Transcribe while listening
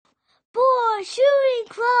Shooting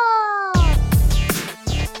Club!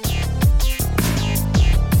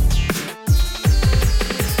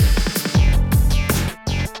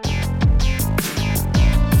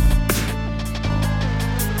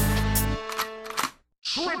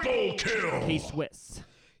 Triple kill! K-Swiss.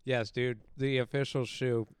 Yes, dude. The official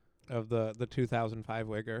shoe of the 2005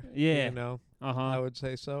 Wigger. Yeah. You know, I Uh-huh. would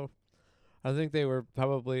say so. I think they were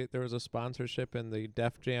probably, there was a sponsorship in the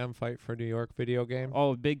Def Jam Fight for New York video game,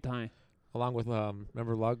 Oh, big time. along with,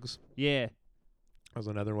 remember Lugs? Yeah. That was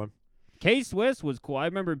another one. K-Swiss was cool. I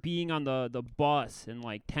remember being on the bus in,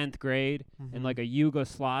 like, 10th grade, and, like, a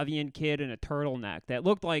Yugoslavian kid in a turtleneck that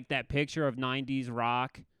looked like that picture of 90s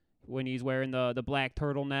rock when he's wearing the black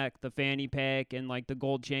turtleneck, the fanny pack, and, like, the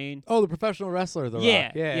gold chain. Oh, the professional wrestler, The Yeah,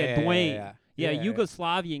 Rock. yeah, Dwayne. Yeah, Yeah,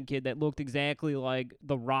 Yugoslavian kid that looked exactly like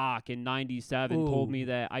The Rock in 97 told me Ooh.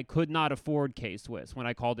 that I could not afford K-Swiss when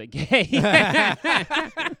I called it gay.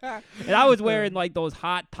 And I was wearing, like, those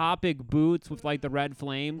Hot Topic boots with, like, the red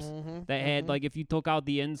flames that had, like, if you took out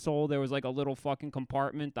the insole, there was, like, a little fucking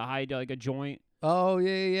compartment to hide, like, a joint. Oh,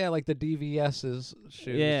 yeah, like the DVS's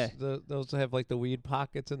shoes. Yeah. Those have, like, the weed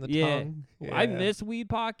pockets in the Yeah. tongue. I miss weed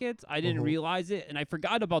pockets. I didn't realize it, and I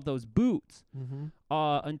forgot about those boots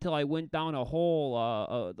until I went down a hole.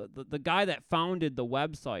 The guy that founded the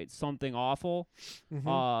website, Something Awful,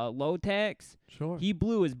 Low Tax, Sure. he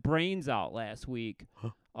blew his brains out last week.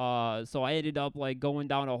 So I ended up, like, going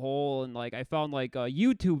down a hole, and, like, I found, like, a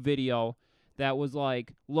YouTube video that was,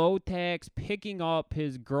 like, Low Tax picking up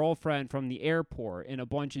his girlfriend from the airport, and a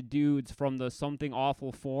bunch of dudes from the Something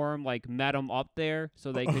Awful forum, like, met him up there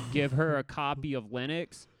so they could give her a copy of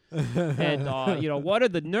Linux. And, you know, one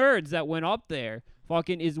of the nerds that went up there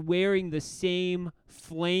fucking is wearing the same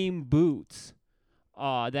flame boots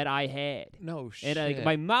that I had. No shit. And, like,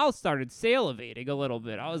 my mouth started salivating a little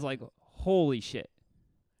bit. I was like, holy shit.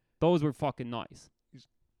 Those were fucking nice.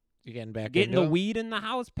 You getting back Getting into the it? weed in the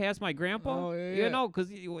house past my grandpa. Oh, yeah, You yeah. know,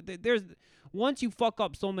 because there's once you fuck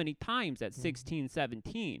up so many times at 16,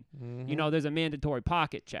 17, you know, there's a mandatory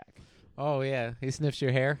pocket check. Oh, yeah. He sniffs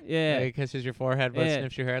your hair. Yeah. He kisses your forehead, but Yeah.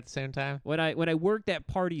 sniffs your hair at the same time. When I worked at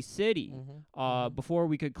Party City, before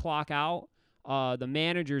we could clock out, the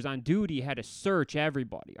managers on duty had to search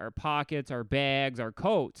everybody, our pockets, our bags, our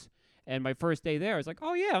coats. And my first day there, I was like,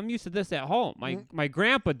 oh, yeah, I'm used to this at home. My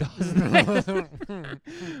grandpa does this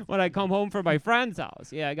when I come home from my friend's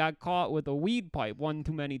house. Yeah, I got caught with a weed pipe one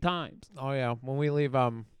too many times. Oh, yeah. When we leave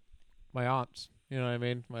my aunt's, you know what I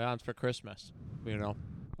mean? My aunt's for Christmas, you know.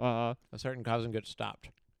 A certain cousin gets stopped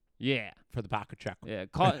Yeah. for the pocket check. Yeah.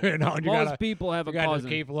 You know, and you Most gotta- people have a You gotta cousin.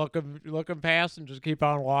 just keep looking past and just keep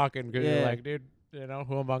on walking because Yeah. you're like, dude, you know,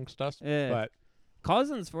 who amongst us? Yeah. But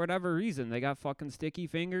Cousins, for whatever reason, they got fucking sticky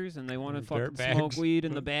fingers and they want to fucking Dirt smoke bags. weed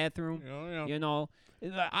in the bathroom. yeah. You know,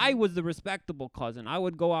 I was the respectable cousin. I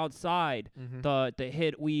would go outside to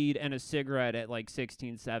hit weed and a cigarette at like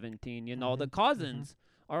 16, 17. You know, the cousins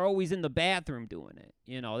are always in the bathroom doing it.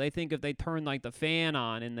 You know, they think if they turn like the fan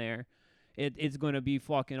on in there, it's going to be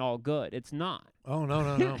fucking all good. It's not. Oh,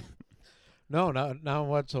 no. No, not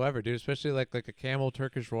whatsoever, dude. Especially like a Camel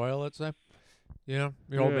Turkish Royal, let's say. You know,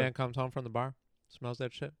 your old Yeah. man comes home from the bar, smells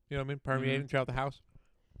that shit. You know what I mean? Permeating throughout the house.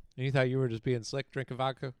 And you thought you were just being slick, drinking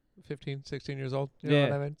vodka, 15, 16 years old. You know Yeah.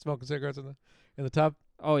 what I mean? Smoking cigarettes in the tub.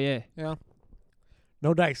 Oh, yeah. Yeah.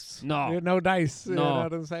 No dice. No. No dice. You No. know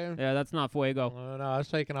what I'm saying? Yeah, that's not fuego. No, I was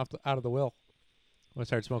taken out of the will when I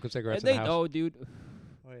started smoking cigarettes And in they the house. know, dude.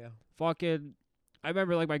 Oh, yeah. Fucking, I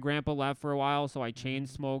remember like my grandpa left for a while, so I chain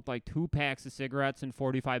smoked like 2 packs of cigarettes in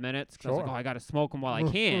 45 minutes. 'Cause I was like, Sure. oh, I gotta smoke them while I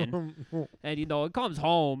can. And you know, it comes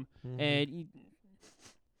home and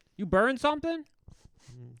you burn something.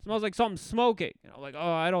 Smells like something smoking. You know, like,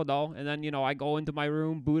 oh, I don't know. And then, you know, I go into my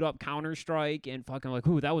room, boot up Counter-Strike, and fucking like,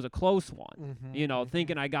 ooh, that was a close one. You know,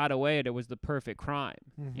 thinking I got away and it was the perfect crime.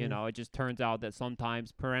 You know, it just turns out that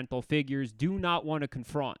sometimes parental figures do not want to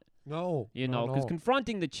confront. No. You know, because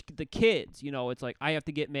confronting the kids, you know, it's like I have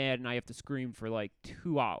to get mad and I have to scream for like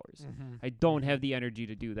 2 hours. I don't have the energy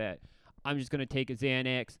to do that. I'm just going to take a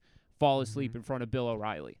Xanax, fall asleep in front of Bill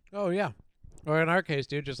O'Reilly. Oh, yeah. Or in our case,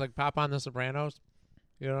 dude, just like pop on The Sopranos.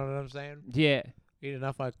 You know what I'm saying? Yeah, Eat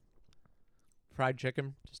enough like fried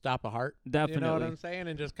chicken to stop a heart. definitely. You know what I'm saying?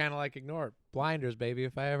 And just kind of like ignore it. Blinders, baby.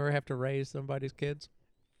 If I ever have to raise somebody's kids,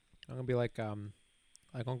 I'm going to be like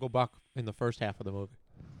Uncle Buck in the first half of the movie.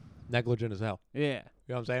 Negligent as hell. Yeah,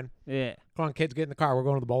 You know what I'm saying? yeah, Come on, kids, get in the car. We're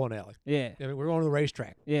going to the bowling alley. yeah, I mean, we're going to the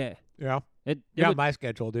racetrack. yeah. You know? It You got would, my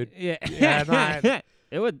schedule, dude. yeah. Yeah, no,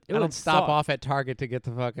 it would. It I would don't stop suck. off at Target to get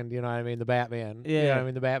the fucking, you know what I mean, the Batman. You know Yeah. what I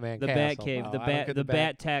mean, the Batman The castle. Bat Cave, No, the I don't get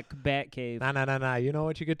Bat Tech Bat Cave. Nah. You know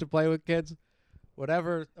what you get to play with kids?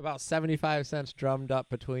 whatever about 75 cents drummed up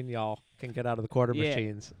between y'all can get out of the quarter Yeah.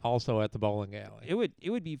 machines, also at the bowling alley. It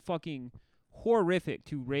would be fucking horrific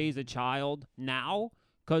to raise a child now,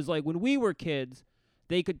 because like when we were kids,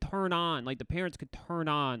 they could turn on, like the parents could turn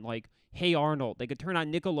on like Hey Arnold, they could turn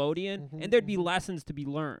on Nickelodeon, and there'd be lessons to be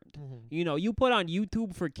learned. You know, you put on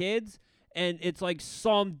YouTube for kids, and it's like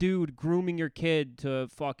some dude grooming your kid to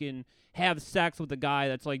fucking have sex with a guy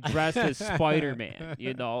that's like dressed as Spider-Man.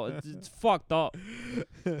 You know, it's fucked up.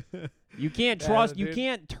 You can't trust. You dude.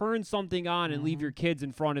 can't turn something on and leave your kids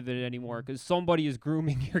in front of it anymore because somebody is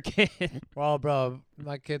grooming your kid. Well, bro,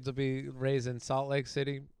 my kids will be raised in Salt Lake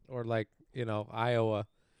City or like Iowa,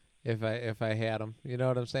 if I had them. You know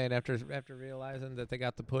what I'm saying? After realizing that they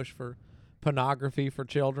got the push for pornography for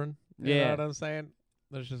children. You know Yeah. what I'm saying?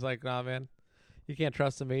 It's just like, nah, man. You can't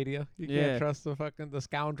trust the media. You Yeah. can't trust the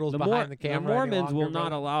scoundrels The behind the camera. the Mormons any will longer, not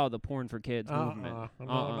brother. allow the porn for kids movement.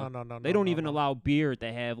 No. They don't even no. allow beer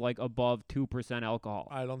to have like above 2% alcohol.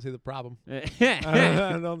 I don't see the problem. I It's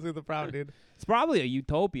don't see the problem, dude. probably a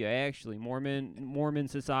utopia, actually. Mormon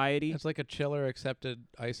society. It's like a chiller accepted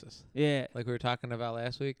ISIS, Yeah, like we were talking about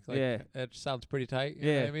last week. Like, Yeah. it sounds pretty tight. You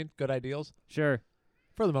know Yeah. what I mean? Good ideals sure.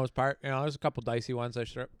 for the most part. There's a couple dicey ones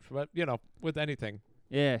but with anything,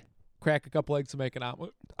 Yeah. crack a couple eggs to make it out.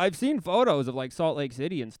 I've seen photos of like Salt Lake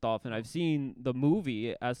City and stuff, and I've seen the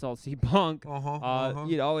movie SLC Punk.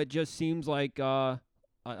 You know, it just seems like a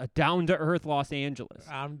down to earth Los Angeles.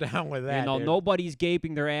 I'm down with that. You know, dude. nobody's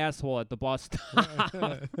gaping their asshole at the bus stop.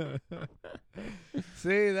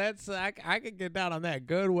 See, that's I could get down on that.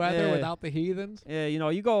 Good weather Yeah. without the heathens. Yeah, you know,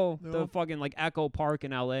 you go No. to fucking like Echo Park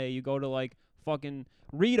in LA, you go to like fucking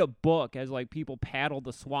read a book as like people paddle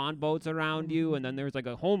the swan boats around you, and then there's like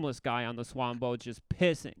a homeless guy on the swan boats just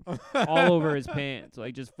pissing all over his pants,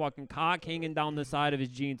 like just fucking cock hanging down the side of his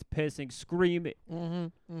jeans, pissing, screaming. And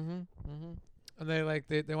they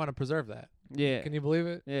they want to preserve that. Yeah. Can you believe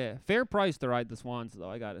it? Yeah. Fair price to ride the swans though,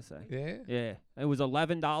 I gotta say. Yeah. Yeah. It was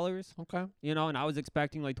 $11, Okay. you know, and I was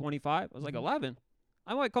expecting like 25. I was like, Mhm. 11?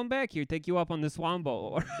 I might come back here, take you up on the swan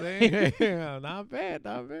boat. Damn, not bad,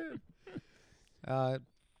 not bad. I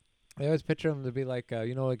always picture them to be like,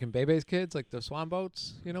 like in Bebe's Kids, like the swan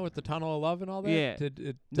boats, with the tunnel of love and all that. Yeah.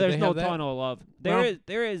 Did There's they no have that? tunnel of love. No?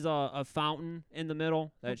 There is a fountain in the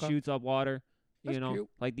middle that Okay. shoots up water. That's You know, cute.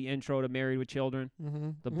 like the intro to Married with Children. Mm-hmm.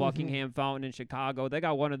 The Buckingham Fountain in Chicago. They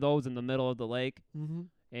got one of those in the middle of the lake. Mm-hmm.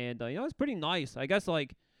 And, it's pretty nice. I guess,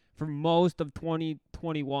 like, for most of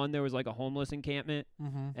 2021, there was, like, a homeless encampment.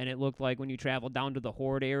 Mm-hmm. And it looked like when you traveled down to the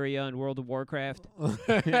Horde area in World of Warcraft.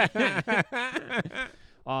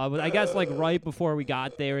 But I guess, like, right before we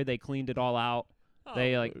got there, they cleaned it all out.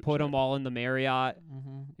 They, like, put them all in the Marriott.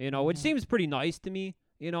 Which seems pretty nice to me.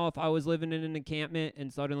 If I was living in an encampment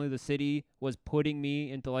and suddenly the city was putting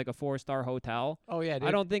me into like a 4-star hotel, Oh yeah, dude.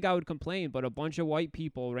 I don't think I would complain. But a bunch of white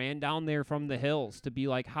people ran down there from the hills to be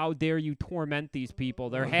like, "How dare you torment these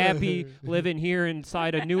people? They're happy living here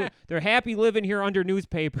inside They're happy living here under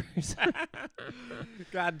newspapers."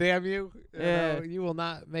 God damn you! Yeah. You will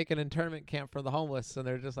not make an internment camp for the homeless, and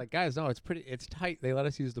they're just like, guys, no, it's tight. They let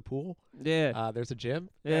us use the pool. Yeah, There's a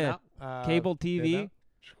gym. Yeah. Cable TV.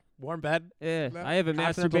 Warm bed. Yeah. No, I haven't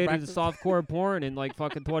continental masturbated to breakfast. softcore porn in like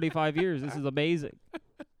fucking 25 years. This is amazing.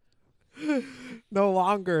 No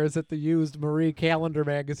longer is it the used Marie Calendar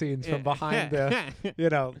magazines from behind the,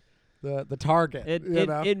 the Target.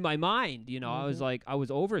 In my mind, I was Mhm. like, I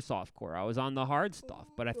was over softcore. I was on the hard stuff,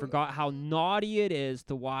 but I forgot how naughty it is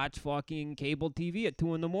to watch fucking cable TV at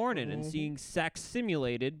 2 a.m. and Mhm. seeing sex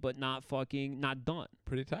simulated, but not done.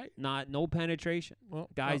 Pretty tight. No penetration. Well,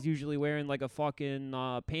 Guys usually wearing like a fucking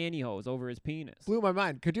pantyhose over his penis. blew my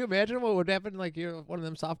mind. Could you imagine what would happen? Like you're one of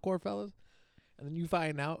them softcore fellas, and then you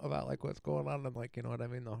find out about like what's going on like the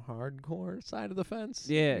hardcore side of the fence.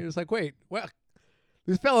 Yeah. You're just like, wait, well,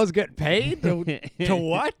 these fellas get paid to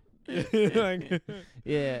what? Like,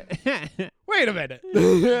 Yeah. wait a minute.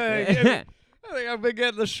 I think I've been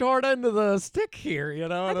getting the short end of the stick here. You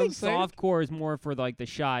know I what I'm think saying? softcore is more for like the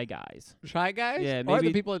shy guys. Shy guys, Yeah, or the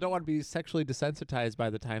maybe- people that don't want to be sexually desensitized by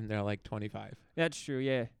the time they're like 25. That's true.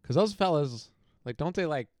 Yeah. Because those fellas, like, don't they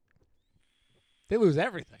they lose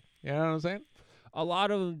everything? You know what I'm saying? A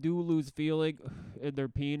lot of them do lose feeling in their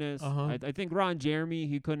penis. Uh-huh. I think Ron Jeremy,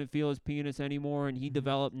 he couldn't feel his penis anymore, and he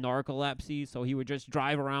developed narcolepsy, so he would just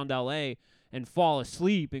drive around L.A. and fall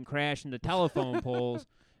asleep and crash into telephone poles,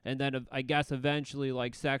 and then I guess eventually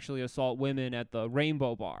like sexually assault women at the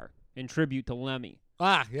Rainbow Bar in tribute to Lemmy.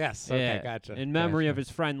 Ah, yes. Okay, Yeah. gotcha. In memory Gotcha. of his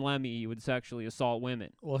friend Lemmy, he would sexually assault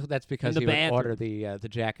women. Well, that's because the he would bathroom. order the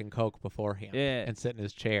Jack and Coke beforehand Yeah. and sit in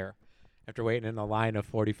his chair after waiting in a line of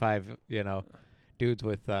 45, dudes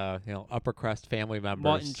with upper crust family members,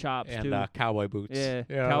 Mutton chops, and too. Cowboy boots. Yeah,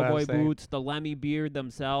 You know what I'm cowboy saying? boots, the Lemmy beard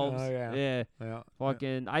themselves. Oh, yeah. Yeah. Yeah.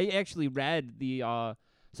 Fucking, I actually read the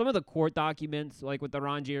some of the court documents, like with the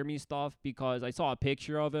Ron Jeremy stuff, because I saw a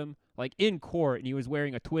picture of him like in court, and he was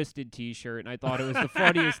wearing a Twisted T-shirt, and I thought it was the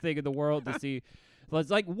funniest thing in the world to see. So it's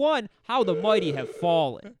like, one, how the mighty have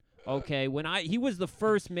fallen. Okay, he was the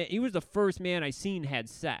first man I seen had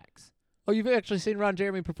sex. Oh, you've actually seen Ron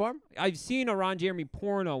Jeremy perform? I've seen a Ron Jeremy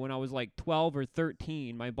porno when I was like 12 or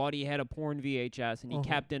 13. My buddy had a porn VHS, and he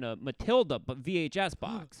kept in a Matilda VHS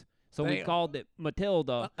box. So we Damn. called it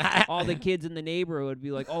Matilda. All the kids in the neighborhood would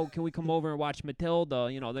be like, "Oh, can we come over and watch Matilda?"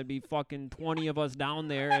 You know, there'd be fucking 20 of us down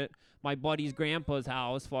there at my buddy's grandpa's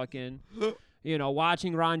house, fucking,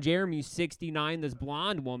 watching Ron Jeremy 69 this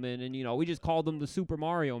blonde woman, and we just called him the Super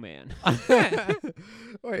Mario Man.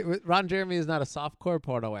 Wait, Ron Jeremy is not a softcore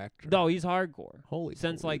porno actor. No, he's hardcore. Holy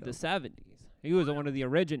Since like the Toledo. 70s. He was one of the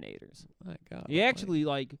originators. My God. He actually,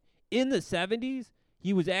 like, in the 70s,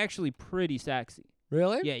 he was actually pretty sexy.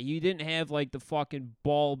 Really? Yeah, you didn't have like the fucking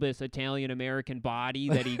bulbous Italian-American body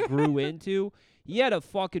that he grew into. He had a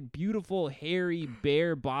fucking beautiful, hairy,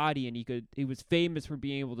 bare body, and he was famous for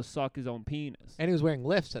being able to suck his own penis. And he was wearing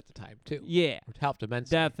lifts at the time too. Yeah, Which helped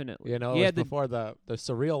immensely. definitely. You know, he it was had the, before the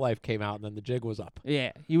Surreal Life came out, and then the jig was up.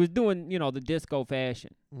 yeah, he was doing, the disco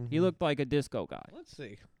fashion. He Mhm. looked like a disco guy. Let's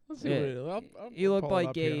see. Let's see. Yeah. What it is. I'll He looked pull it like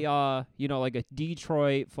up here. like a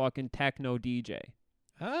Detroit fucking techno DJ.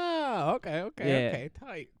 Ah, okay. Yeah.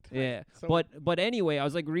 Tight. Yeah. So- But anyway, I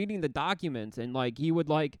was like reading the documents, and like he would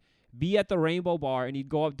like be at the Rainbow Bar, and he'd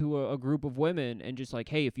go up to a group of women and just like,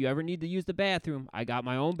 "Hey, if you ever need to use the bathroom, I got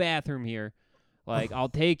my own bathroom here. Like, I'll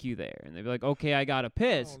take you there." And they'd be like, "Okay, I gotta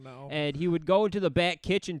piss." Oh, no. And he would go into the back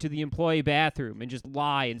kitchen to the employee bathroom and just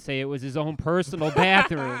lie and say it was his own personal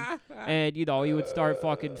bathroom. And he would start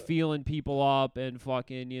fucking feeling people up and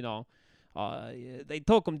fucking they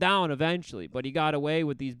took him down eventually, but he got away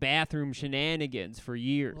with these bathroom shenanigans for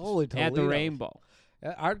years Holy at the Toledo. Rainbow.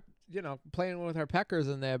 Our, playing with our peckers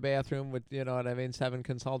in that bathroom with, 7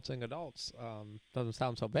 consulting adults doesn't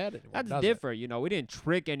sound so bad anymore. That's does different, We didn't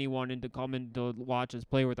trick anyone into coming to watch us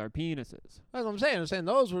play with our penises. That's what I'm saying. I'm saying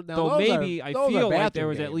those were. Now So those maybe are, I those are feel like bathroom there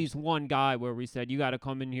was at games. least one guy where we said, "You got to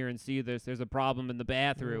come in here and see this. There's a problem in the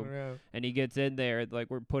bathroom." Yeah. And he gets in there like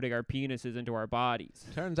we're putting our penises into our bodies.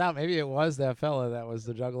 Turns out maybe it was that fella that was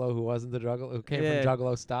the juggalo who wasn't the juggalo who came Yeah. from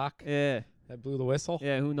juggalo stock Yeah, that blew the whistle.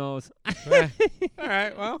 yeah. Who knows? Eh, all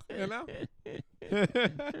right, well,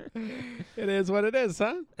 it is what it is,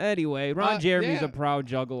 huh? Anyway, Ron Jeremy's yeah. a proud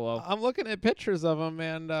juggalo. I'm looking at pictures of him,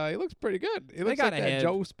 and he looks pretty good. He looks like gotta that have-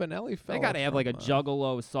 Joe Spinelli fella. They got to have like a from,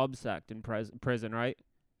 juggalo subsect in prison, right?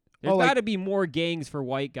 There's Oh, like- got to be more gangs for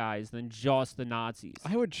white guys than just the Nazis.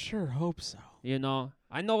 I would sure hope so.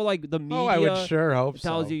 I know like the media Oh, I would sure hope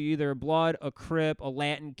tells so. you either a blood, a Crip, a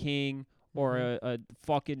Latin King, or Mm-hmm. a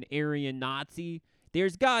fucking Aryan Nazi.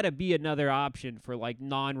 There's got to be another option for like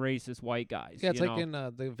non-racist white guys. Yeah, it's you like know?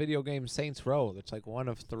 in the video game Saints Row. It's like one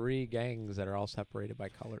of 3 gangs that are all separated by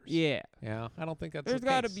colors. Yeah, Yeah, I don't think that's there's the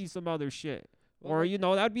got to case. be some other shit. Well,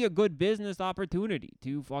 Or that'd be a good business opportunity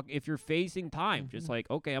to if you're facing time, just Mm-hmm. like,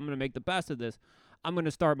 okay, I'm gonna make the best of this. I'm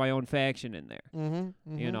gonna start my own faction in there.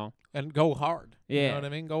 You know, And go hard. You Yeah. know what I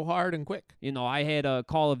mean? Go hard and quick. I had a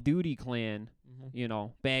Call of Duty clan. Mm-hmm.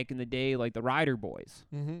 Back in the day, like the Rider Boys.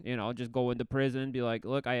 Mm-hmm. Just go into prison, be like,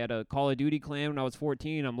 look, I had a Call of Duty clan when I was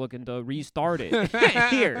 14. I'm looking to restart it.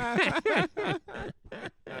 Here.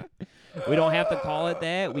 We don't have to call it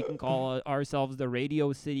that. We can call ourselves the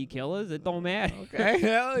Radio City Killers. It don't matter. Okay.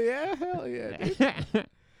 Hell yeah, dude.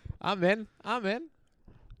 I'm in. I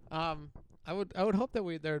would hope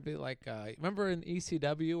that there'd be like remember in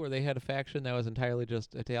ECW where they had a faction that was entirely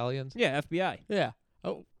just Italians? Yeah, FBI. Yeah.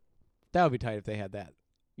 Oh, that would be tight if they had that.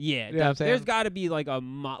 Yeah, You know what I'm there's saying? got to be like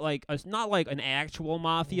it's not like an actual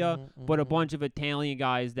mafia, but a bunch of Italian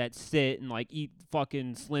guys that sit and like eat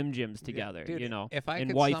fucking Slim Jims together, Dude, If I in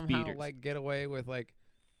could wife somehow beaters. like get away with like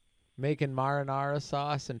making marinara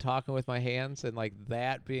sauce and talking with my hands and like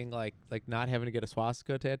that being like not having to get a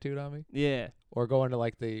swastika tattooed on me Yeah. or going to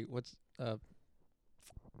like the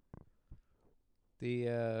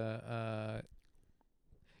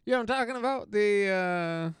you know what I'm talking about?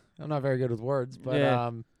 I'm not very good with words, but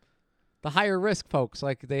Yeah. the higher risk folks,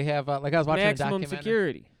 like they have like I was watching a Maximum documentary.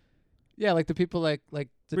 security. Yeah, like the people like the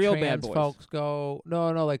Real bad trans boys. folks go no,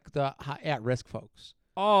 like the at risk folks.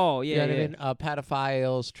 Oh, You yeah, know yeah. what I mean?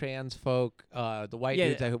 Pedophiles, trans folk, the white Yeah,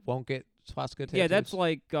 dudes that who won't get swastika tattoos. Yeah, that's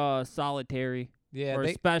like solitary. Yeah, or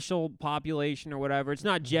they special population or whatever. It's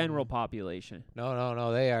not general Mm. population.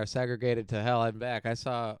 no, they are segregated to hell and back. I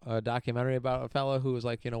saw a documentary about a fella who was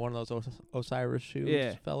like, one of those Osiris shoes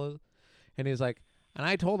Yeah. fellas, and he's like, and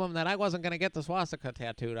I told them that I wasn't gonna get the swastika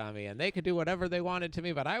tattooed on me, and they could do whatever they wanted to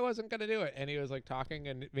me, but I wasn't gonna do it. And he was like talking,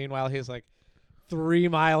 and meanwhile he's like 3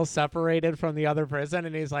 miles separated from the other prison,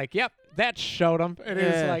 and he's like, "Yep, that showed him." And he's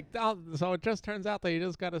Yeah. like, oh, "So it just turns out that you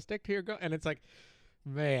just gotta stick to your gun." And it's like,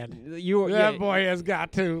 man. You That yeah, boy has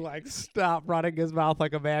got to like stop running his mouth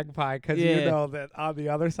like a magpie because Yeah. you know that on the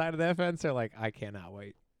other side of that fence they're like, I cannot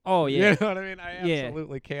wait. Oh yeah. You know what I mean? I Yeah.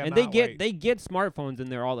 absolutely cannot. And wait. they get smartphones in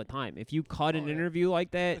there all the time. If you cut an Oh, yeah. interview like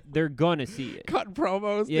that, they're gonna see it. cutting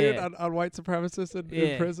promos, dude, Yeah. on white supremacists in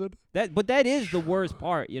Yeah. prison. But that is the worst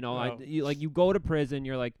part, you know. Oh. You go to prison,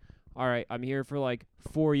 you're like, all right, I'm here for like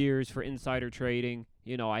 4 years for insider trading.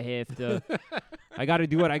 You know, I have to, I got to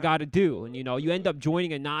do what I got to do, and you end up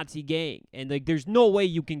joining a Nazi gang, and like, there's no way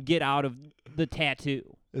you can get out of the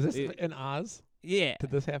tattoo. Is this It- in Oz? Yeah. Did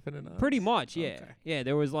this happen in Oz? Pretty much, yeah. Okay. Yeah,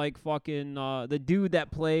 there was like fucking the dude that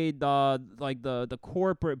played the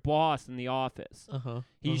corporate boss in The Office. Uh-huh.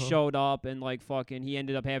 He showed up and like fucking he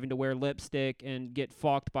ended up having to wear lipstick and get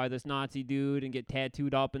fucked by this Nazi dude and get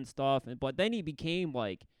tattooed up and stuff. But then he became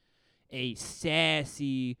like a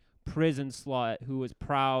sassy prison slut who was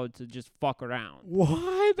proud to just fuck around.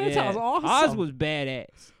 What? That Yeah. sounds awesome. Oz was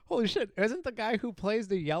badass. Holy shit. Isn't the guy who plays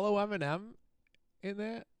the yellow M&M in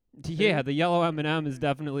that? Yeah, the yellow M&M is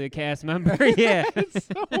definitely a cast member. Yeah. It's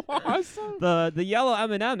so awesome. The yellow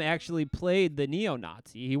M&M actually played the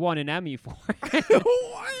neo-Nazi. He won an Emmy for it.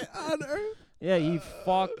 What on earth? Yeah, he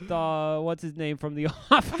fucked what's his name from The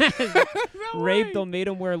Office. No Raped way. him, made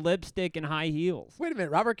him wear lipstick and high heels. Wait a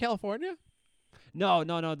minute, Robert California? No.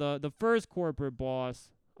 The first corporate boss.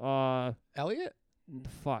 Elliot?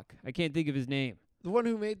 Fuck, I can't think of his name. The one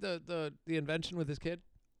who made the invention with his kid?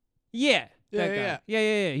 Yeah, Yeah, that guy. yeah.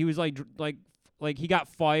 Yeah. He was like he got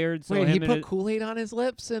fired. So Wait, him he and put his- Kool-Aid on his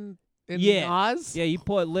lips in Yeah. Oz? Yeah, he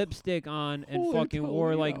put lipstick on and Holy fucking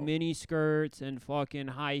wore like Toledo. mini skirts and fucking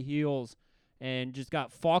high heels and just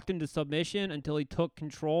got fucked into submission until he took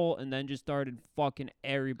control and then just started fucking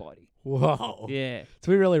everybody. Whoa. Yeah.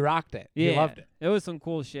 So we really rocked it. Yeah. You loved it. It was some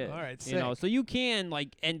cool shit. All right, You know, sick. so you can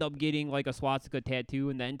like end up getting like a swastika tattoo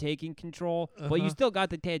and then taking control, but you Uh-huh. still got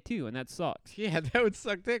the tattoo and that sucks. Yeah, that would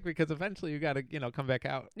suck dick because eventually you got to, come back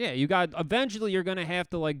out. Yeah, eventually you're going to have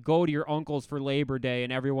to like go to your uncle's for Labor Day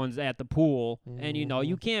and everyone's at the pool and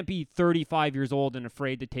you can't be 35 years old and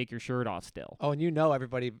afraid to take your shirt off still. Oh, and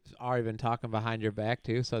everybody's already been talking behind your back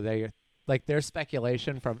too, so there's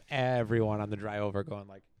speculation from everyone on the drive over going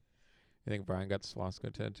like, you think Brian got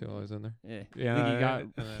swastika tattoo while he was in there? Yeah. Yeah, You think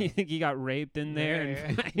yeah, you think he got raped in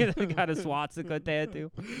there Yeah, and got a swastika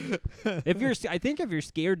tattoo? I think if you're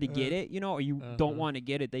scared to get it, or you don't want to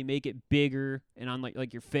get it, they make it bigger and on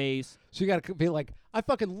like your face. So you got to be like, I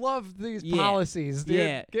fucking love these Yeah. policies, dude.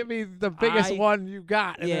 Yeah. Give me the biggest I- one you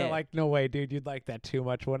got. And Yeah. they're like, no way, dude. You'd like that too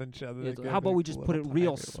much, wouldn't you? Yeah, how about we just put it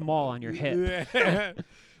real small on your hip? Yeah.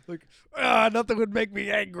 Like, nothing would make me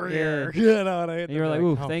angrier. Yeah. You know what I mean? And you're like, They're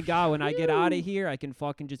ooh, oh, thank God when I get out of phew. here, I can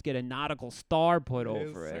fucking just get a nautical star put Yes,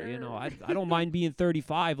 over it. sir. I don't mind being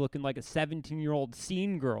 35 looking like a 17-year-old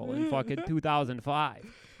scene girl in fucking 2005.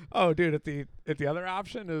 Oh, dude, at the other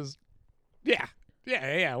option is, yeah,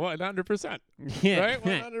 100%. Yeah. Right?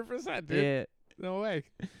 100%, dude. Yeah. No way.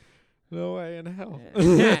 No way in hell.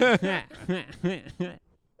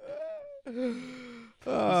 See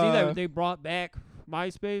that they brought back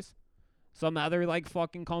MySpace? Some other like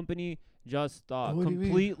fucking company just What do you mean?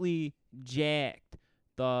 completely jacked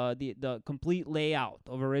the complete layout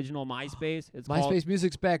of original MySpace. It's called, MySpace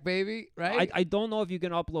Music's back, baby. Right? I don't know if you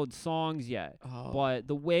can upload songs yet, Oh. but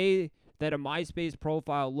the way that a MySpace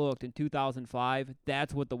profile looked in 2005,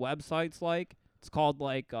 that's what the website's like. It's called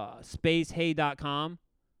like spacehey.com.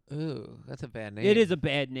 Ooh, that's a bad name. It is a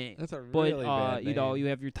bad name. That's a But really bad name. you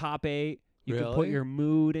have your top 8. You can put Really? your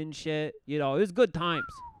mood and shit. It was good times.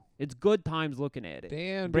 It's good times looking at it.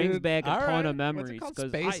 Damn, Brings dude. back a All ton right. of What's it memories. called? 'Cause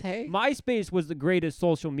Space Hey? MySpace was the greatest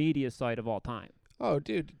social media site of all time. Oh,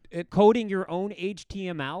 dude, Coding your own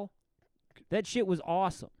HTML, that shit was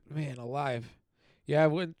awesome. man, alive. Yeah,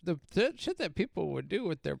 when the shit that people would do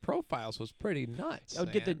with their profiles was pretty nuts. I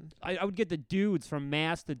would get the dudes from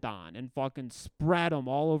Mastodon and fucking spread them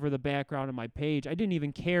all over the background of my page. I didn't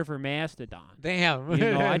even care for Mastodon. Damn.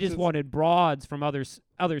 I just wanted broads from other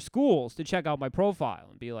schools to check out my profile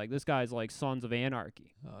and be like, this guy's like Sons of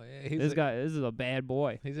Anarchy. Oh yeah, This is a bad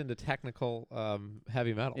boy. He's into technical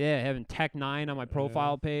heavy metal. Yeah, having Tech 9 on my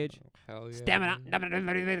profile page. Hell yeah. Stamina. Oh,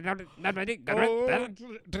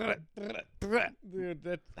 dude,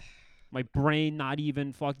 that My brain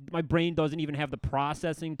my brain doesn't even have the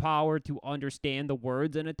processing power to understand the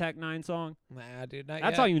words in a Tech Nine song. Nah, dude, not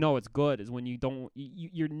That's yet. how you know it's good, is when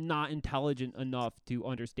you're not intelligent enough to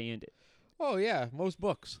understand it. Oh yeah, most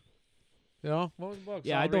books. You know, most books.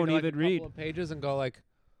 Yeah, I'll I don't read, like, even a read. couple of pages and go like,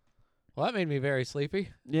 well, that made me very sleepy.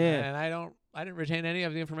 Yeah. And I didn't retain any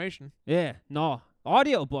of the information. Yeah, no.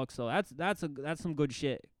 Audiobooks, though, that's some good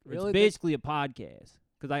shit. Really? It's basically a podcast.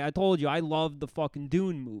 Because I told you, I loved the fucking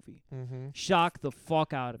Dune movie. Mm-hmm. Shocked the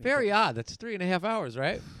fuck out of me. Very odd. That's 3.5 hours,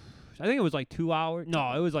 right? I think it was like 2 hours.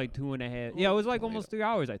 No, it was like 2.5. Yeah, it was like almost 3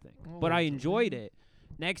 hours, I think. But I enjoyed it.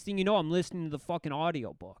 Next thing you know, I'm listening to the fucking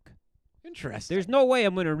audiobook. Interesting. There's no way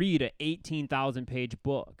I'm going to read a 18,000-page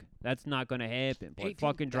book. That's not going to happen. But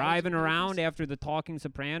fucking 18,000 driving around pages? after the Talking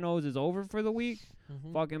Sopranos is over for the week,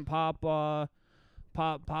 fucking pop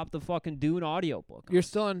the fucking Dune audiobook. You're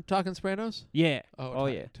still on Talking Sopranos? Yeah. Oh,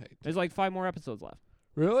 yeah. tight. There's like 5 more episodes left.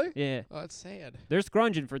 Really? Yeah. Oh, that's sad. They're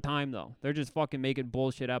scrunging for time, though. They're just fucking making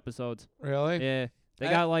bullshit episodes. Really? Yeah. They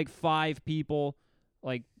got like 5 people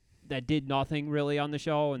like that did nothing really on the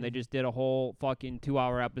show, and they just did a whole fucking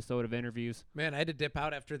 2-hour episode of interviews. Man, I had to dip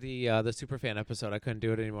out after the Superfan episode. I couldn't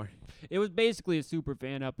do it anymore. It was basically a super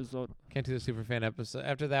fan episode. Can't do the Superfan episode.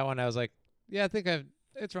 After that one, I was like, yeah, I think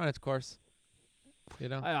it's run its course. You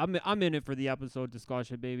know? I'm in it for the episode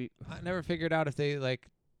discussion, baby. I never figured out if they, like,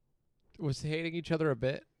 was hating each other a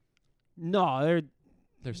bit. No,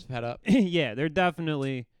 They're fed up. yeah, they're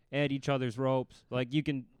definitely at each other's ropes. Like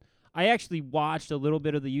I actually watched a little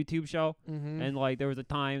bit of the YouTube show, and like there was a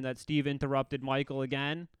time that Steve interrupted Michael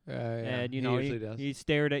again, and he you know usually does. he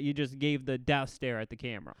stared at, you just gave the death stare at the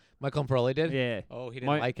camera. Michael Improli did? Yeah. Oh, he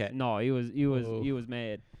didn't like it. No, he was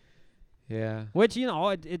mad. Yeah. Which, you know,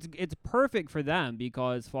 it's perfect for them,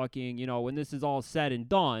 because fucking, you know, when this is all said and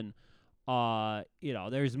done, you know,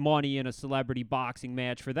 there's money in a celebrity boxing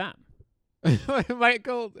match for them.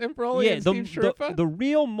 Michael Improli and Steve Sherpa? the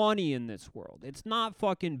real money in this world, it's not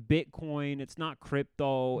fucking Bitcoin, it's not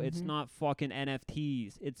crypto, it's not fucking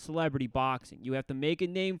NFTs, it's celebrity boxing. You have to make a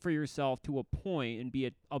name for yourself to a point and be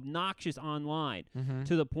obnoxious online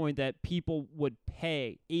to the point that people would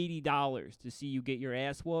pay $80 to see you get your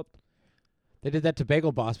ass whooped. They did that to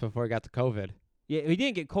Bagel Boss before he got the COVID. Yeah, he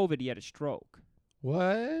didn't get COVID, he had a stroke.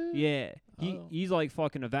 What? Yeah, he's like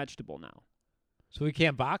fucking a vegetable now. So he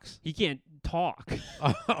can't box? He can't talk.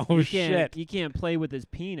 Oh, shit. He can't play with his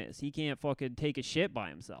penis. He can't fucking take a shit by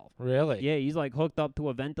himself. Really? Yeah, he's like hooked up to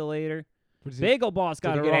a ventilator. Did he Bagel Boss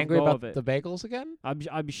got a get rough angry go about of it. the bagels again? I'm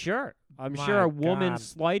sure. I'm My sure a woman God.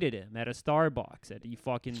 slighted him at a Starbucks. That he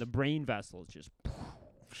fucking, the brain vessels just.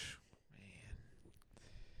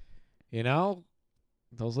 You know,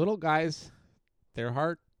 those little guys, their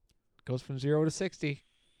heart goes from 0 to 60.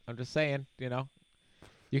 I'm just saying, you know.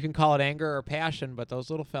 You can call it anger or passion, but those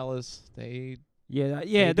little fellas, they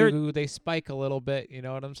they spike a little bit. You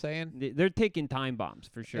know what I'm saying? They're taking time bombs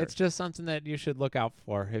for sure. It's just something that you should look out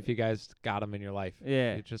for if you guys got them in your life.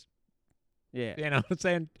 Yeah. You just, Yeah. you know what I'm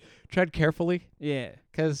saying? Tread carefully, Yeah.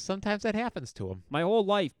 because sometimes that happens to them. My whole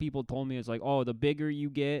life, people told me, it's like, oh, the bigger you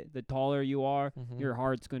get, the taller you are, your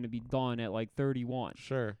heart's going to be done at like 31.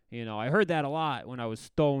 Sure. You know, I heard that a lot when I was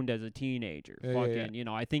stoned as a teenager. Yeah, Fucking, yeah. you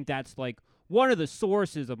know, I think that's like one of the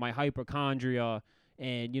sources of my hypochondria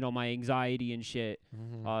and, you know, my anxiety and shit,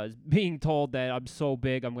 is being told that I'm so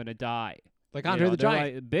big I'm going to die. Like You Andre know, the they're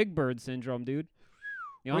Giant. like Big Bird syndrome, dude.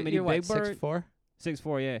 You know how many You're Big what, Bird? 6'4"?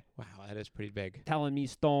 6'4", yeah. Wow, that is pretty big. Telling me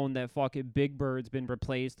stoned that fucking Big Bird's been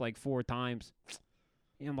replaced like 4 times.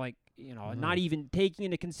 And I'm like, you know, not even taking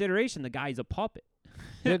into consideration the guy's a puppet.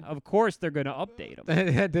 Of course they're going to update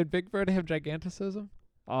him. Did Big Bird have giganticism?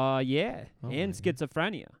 Yeah. Oh And my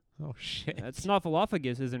schizophrenia. Oh, shit. That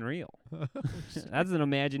snuffleupagus isn't real. That's an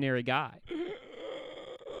imaginary guy.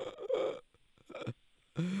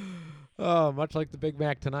 Oh, much like the Big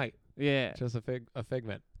Mac tonight. Yeah. Just a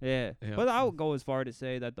figment. Yeah. Yeah. But I would go as far to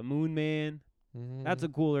say that the Moon Man, that's a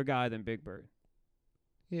cooler guy than Big Bird.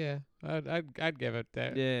 Yeah, I'd give it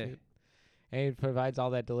that. Yeah. And he provides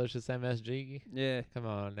all that delicious MSG. Yeah. Come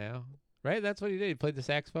on now. Right? That's what he did. He played the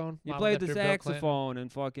saxophone. You modeled played the after Bill Clinton. saxophone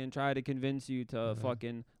and fucking try to convince you to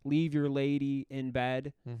fucking leave your lady in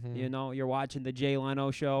bed. You know, you're watching the Jay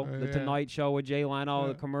Leno show, the Yeah. Tonight Show with Jay Leno. Yeah.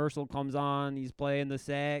 The commercial comes on. He's playing the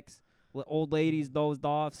sax. Old ladies dozed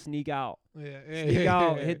off. Sneak out. Sneak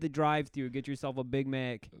out. Hit the drive-thru. Get yourself a Big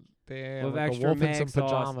Mac. Damn, with like extra a wolf in Mac some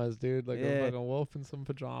sauce. pajamas, dude. Like Yeah. a fucking wolf in some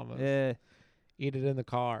pajamas. Yeah. Eat it in the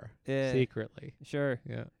car. Yeah. Secretly. Sure.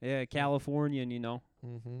 Yeah. Yeah. Californian, you know.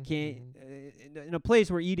 Mm-hmm. Can't in a place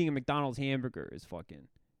where eating a McDonald's hamburger is fucking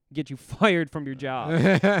get you fired from your job.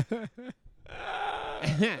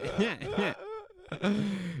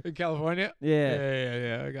 In California? Yeah.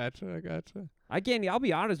 Yeah. I gotcha. I'll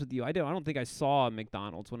be honest with you. I don't think I saw a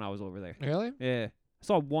McDonald's when I was over there. Really? Yeah. I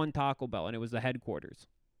saw one Taco Bell, and it was the headquarters.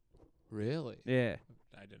 Really? Yeah.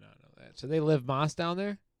 I did not know that. So they live Moss down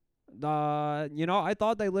there? I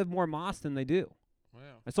thought they lived more Moss than they do. Wow.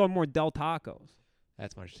 I saw more Del Tacos.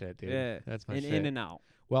 That's my shit, dude. Yeah. That's my And shit. In and Out.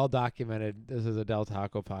 Well documented. This is a Del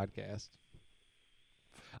Taco podcast.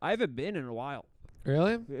 I haven't been in a while.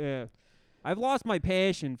 Really? Yeah. I've lost my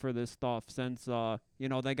passion for this stuff since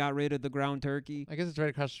they got rid of the ground turkey. I guess it's right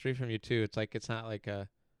across the street from you too. It's not like a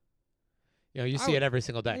you I see it every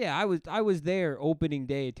single day. Yeah, I was there opening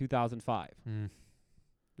day 2005.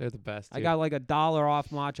 They're the best. I Dude. got like $1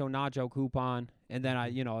 off Macho Nacho coupon, and then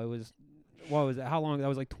it was, what was it? How long? That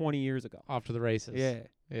was like 20 years ago. off to the races.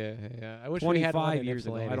 Yeah. I wish we had one 25 in years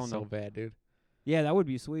ago. Ypsilanti I don't so know. bad, dude. Yeah, that would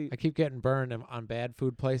be sweet. I keep getting burned on bad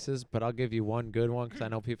food places, but I'll give you one good one because I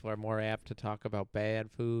know people are more apt to talk about bad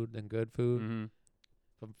food than good food. Mm-hmm.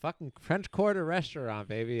 From fucking French Quarter Restaurant,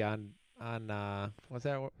 baby, on what's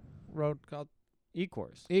that road called?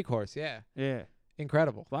 E-course. E-course, yeah. Yeah.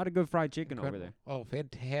 Incredible. A lot of good fried chicken over Incredible. there. Oh,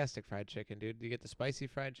 fantastic fried chicken, dude. You get the spicy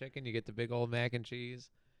fried chicken, you get the big old mac and cheese.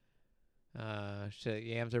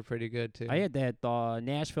 Yams are pretty good too. I had that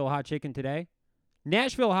Nashville hot chicken today.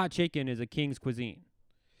 Nashville hot chicken is a king's cuisine.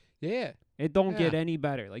 Yeah. It don't get Yeah. any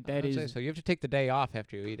better. Like that I'd say is so. You have to take the day off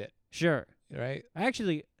after you eat it, sure. right?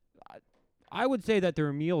 Actually, I would say that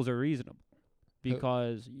their meals are reasonable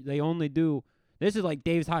because they only do. This is like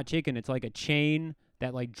Dave's Hot Chicken. It's like a chain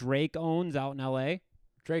that like Drake owns out in L.A.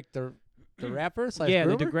 Drake, the rapper, / Yeah,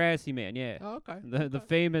 groomer? the Degrassi man. Yeah, Oh, okay. the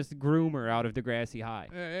famous groomer out of Degrassi High.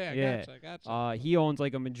 Yeah. Gotcha. He owns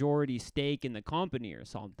like a majority stake in the company or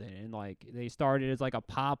something, and like they started as like a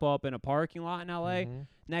pop up in a parking lot in L.A. Mhm.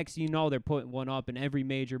 Next, thing you know, they're putting one up in every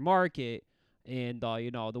major market, and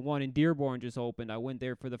the one in Dearborn just opened. I went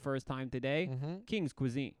there for the first time today. Mhm. King's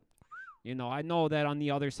Cuisine. I know that on the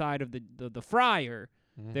other side of the fryer,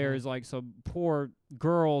 Mhm. there's like some poor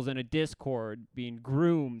girls in a Discord being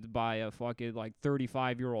groomed by a fucking like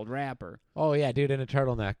 35-year-old rapper. Oh yeah, dude, in a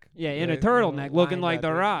turtleneck. Yeah, in a Right, turtleneck, looking lined like up, The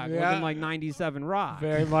dude. Rock, Yeah. looking like 97 Rock.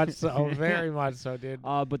 Very much so. Very much so, dude.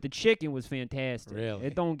 But the chicken was fantastic. Really?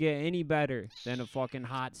 It don't get any better than a fucking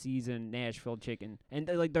hot season Nashville chicken. And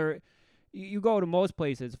you go to most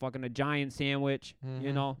places, fucking a giant sandwich.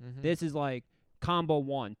 Mhm. This is like combo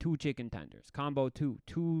 1, 2 chicken tenders. Combo 2,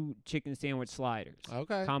 2 chicken sandwich sliders.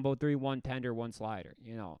 Okay. Combo 3, 1 tender, 1 slider.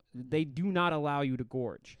 They do not allow you to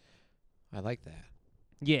gorge. I like that.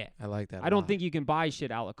 Yeah. I like that. I don't think you can buy shit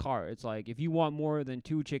a la carte. It's like if you want more than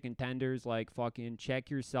 2 chicken tenders, like fucking check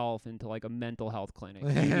yourself into like a mental health clinic.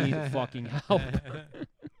 You need fucking help.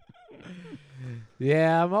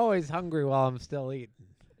 Yeah, I'm always hungry while I'm still eating.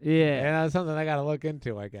 Yeah. And that's something I got to look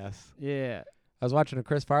into, I guess. Yeah. I was watching a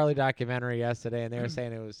Chris Farley documentary yesterday, and they were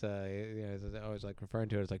saying it was, I was like referring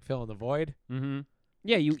to it as like filling the void. Mm-hmm.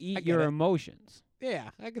 Yeah, you I eat get your it. emotions. Yeah,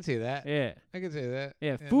 I can see that. Yeah. I can see that.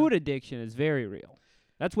 Yeah, You know? food addiction is very real.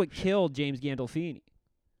 That's what killed James Gandolfini.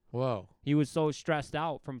 Whoa. He was so stressed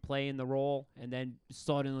out from playing the role and then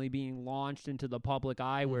suddenly being launched into the public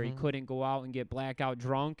eye where he Mhm. couldn't go out and get blackout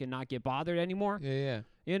drunk and not get bothered anymore. Yeah.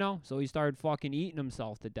 So he started fucking eating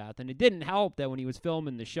himself to death. And it didn't help that when he was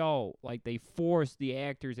filming the show, like they forced the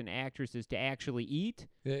actors and actresses to actually eat.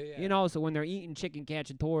 Yeah. So when they're eating chicken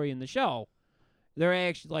cacciatore in the show, they're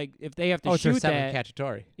actually like if they have to Oh, it's their shoot seven that.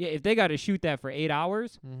 cacciatore. Yeah, if they got to shoot that for 8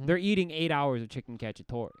 hours, Mhm. they're eating 8 hours of chicken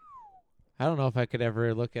cacciatore. I don't know if I could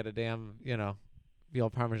ever look at a damn, veal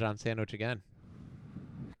Parmesan sandwich again.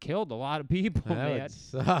 Killed a lot of people, That man. would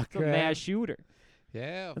suck. It's a mass shooter.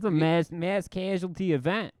 Yeah. It's a mass casualty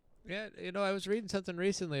event. Yeah, I was reading something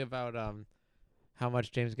recently about how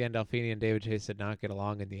much James Gandolfini and David Chase did not get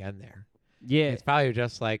along in the end there. Yeah. It's probably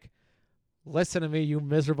just like, listen to me, you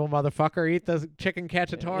miserable motherfucker. Eat the chicken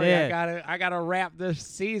cacciatore. Yeah. I gotta wrap this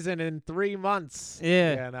season in 3 months.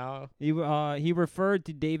 Yeah. He referred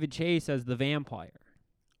to David Chase as the vampire.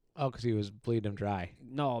 Oh, because he was bleeding him dry.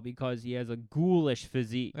 No, because he has a ghoulish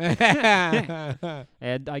physique. Really?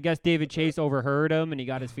 And I guess David Chase overheard him and he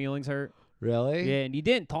got his feelings hurt. Yeah, and he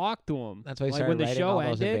didn't talk to him. That's why he like started when the writing show all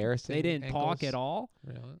those ended, embarrassing they didn't talk angles? at all.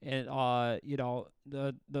 Really? And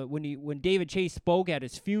when David Chase spoke at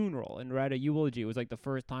his funeral and read a eulogy, it was like the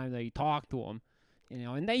first time that he talked to him.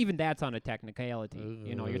 And even that's on a technicality.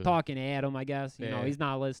 You're Ugh. talking at him, I guess. Yeah. He's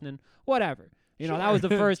not listening. Whatever. That was the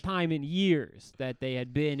first time in years that they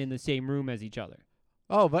had been in the same room as each other.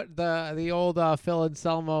 Oh, but the old Phil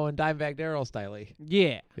Anselmo and Dimebag Darrell style.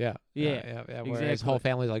 Yeah. Yeah. Yeah, Where his exactly. whole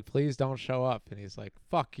family's like, please don't show up. And he's like,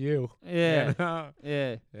 fuck you. Yeah. You know?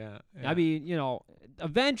 Yeah. Yeah. I mean,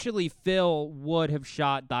 eventually Phil would have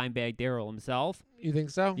shot Dimebag Darrell himself. You think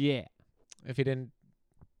so? Yeah. If he didn't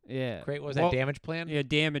Yeah. create, what was Well, that, Damage Plan? Yeah,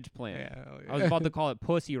 Damage Plan. Yeah. I was about to call it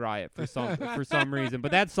Pussy Riot for some reason,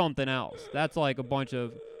 but that's something else. That's like a bunch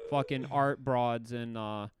of fucking art broads in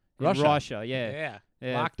Russia. Yeah.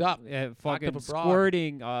 Locked up. Yeah, Locked fucking up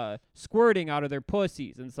abroad. squirting out of their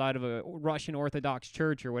pussies inside of a Russian Orthodox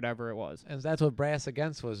church or whatever it was. And that's what Brass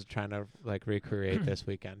Against was trying to like recreate this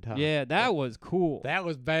weekend, huh? Yeah, that was cool. That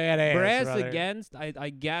was badass. Brass brother. Against, I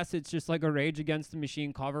guess it's just like a Rage Against the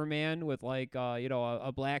Machine cover man with like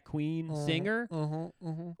a Black Queen singer.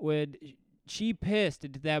 When she pissed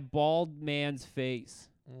into that bald man's face.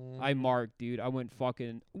 I marked, dude. I went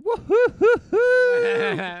fucking woohoo.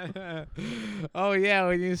 Oh yeah,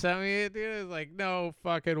 when you sent me it, dude, it was like, no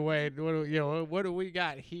fucking way. What do we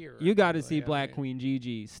got here? You got to see Like, Black Queen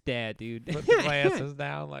Gigi stat, dude. Put the glasses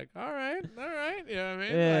down, like, all right. You know what I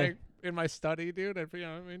mean? Yeah. Like in my study, dude.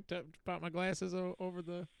 Put my glasses over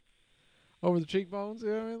the cheekbones. You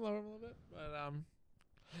know what I mean? Lower 'em a little bit. But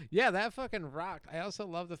yeah, that fucking rocked. I also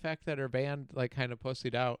love the fact that her band like kind of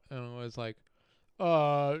pussied out and was like,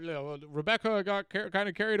 Rebecca got kind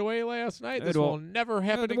of carried away last night. This will never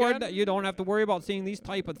happen again. You don't have to worry about seeing these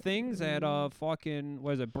type of things at fucking,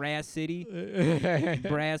 what is it, Brass City?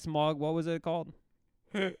 Brass Mug, what was it called?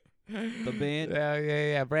 The band?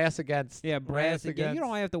 Yeah. Brass Against. Yeah, Brass Against. You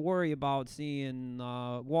don't have to worry about seeing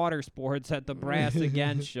water sports at the Brass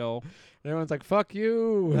Against show. Everyone's like, fuck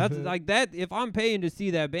you. That's like that. If I'm paying to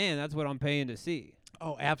see that band, that's what I'm paying to see.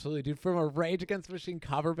 Oh, absolutely, dude. From a Rage Against the Machine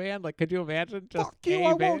cover band, like, could you imagine? Just Fuck you,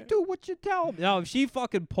 I won't do what you tell me. No, if she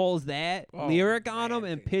fucking pulls that lyric on him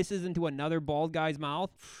and pisses into another bald guy's mouth,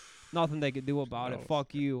 nothing they could do about it.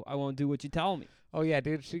 Fuck you, I won't do what you tell me. Oh, yeah,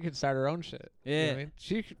 dude. She could start her own shit. Yeah. You know what I mean?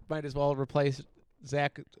 She might as well replace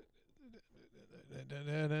Zach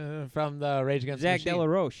from the Rage Against the Zach Machine. De La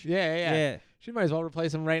Roche. Yeah. She might as well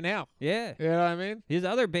replace him right now. Yeah. You know what I mean? His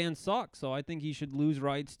other band sucks, so I think he should lose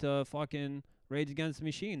rights to fucking Rage Against the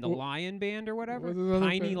Machine, the Lion Band or whatever. What's his other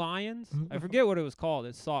Tiny band? Lions. I forget what it was called.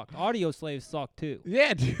 It sucked. Audio Slave sucked too.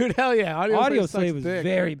 Yeah, dude. Hell yeah. Audio sucks Slave was dick.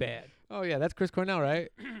 very bad. Oh, yeah. That's Chris Cornell, right?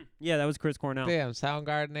 Yeah, that was Chris Cornell. Damn.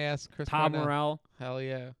 Soundgarden ass. Chris Tom Cornell. Morello. Hell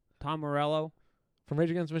yeah. Tom Morello. From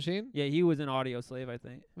Rage Against the Machine? Yeah, he was an Audio Slave, I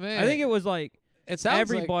think. Man. I think it was like It sounds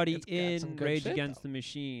everybody like it's got some in good Rage shit, Against though. the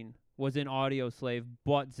Machine was in Audio Slave,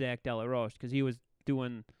 but Zach De La Roche, because he was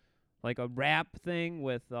doing like a rap thing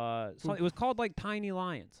with it was called like Tiny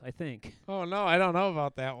Lions, I think. Oh, no. I don't know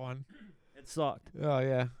about that one. It sucked. Oh,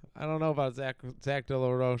 yeah. I don't know about Zach De La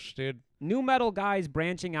Roche, dude. New metal guys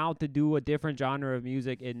branching out to do a different genre of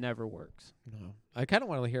music, it never works. No. I kind of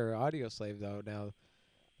want to hear Audio Slave, though, now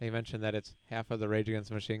they mentioned that it's half of the Rage Against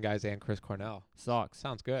the Machine guys and Chris Cornell. Sucks.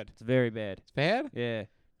 Sounds good. It's very bad. It's bad? Yeah.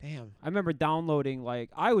 Damn. I remember downloading, like,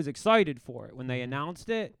 I was excited for it when they announced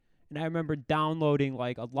it, and I remember downloading,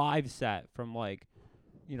 like, a live set from, like,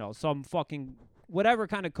 some fucking whatever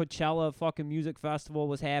kind of Coachella fucking music festival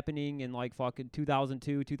was happening in, like, fucking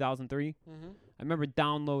 2002, 2003. Mm-hmm. I remember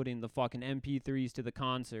downloading the fucking MP3s to the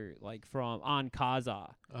concert, like, from on Kazaa,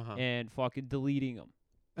 Uh-huh. and fucking deleting them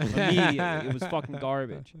immediately. It was fucking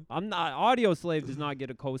garbage. Audio Slave does not get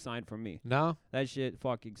a cosign from me. No? That shit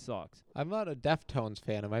fucking sucks. I'm not a Deftones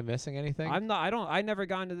fan. Am I missing anything? I never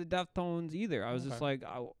got into the Deftones either. I was just Okay. like,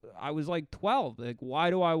 I was like 12. Like, why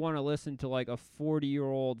do I want to listen to like a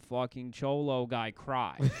 40-year-old fucking cholo guy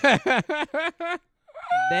cry?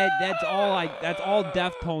 That's all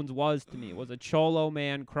Deftones was to me. Was a cholo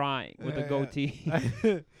man crying with a goatee.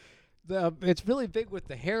 It's really big with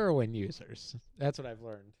the heroin users. That's what I've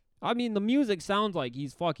learned. I mean, the music sounds like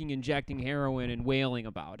he's fucking injecting heroin and wailing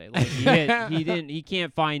about it. Like he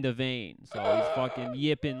can't find a vein, so he's fucking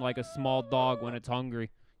yipping like a small dog when it's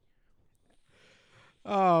hungry.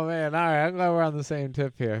 Oh, man. All right. I'm glad we're on the same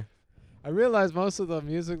tip here. I realize most of the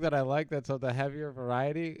music that I like that's of the heavier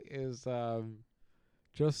variety is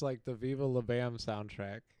just like the Viva La Bam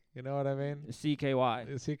soundtrack. You know what I mean? CKY.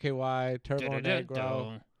 CKY, Turbo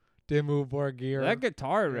Negro, Dimmu Borgir. That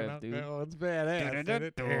guitar riff, dude. Oh, it's badass.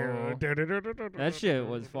 That shit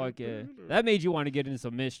was fucking. That made you want to get into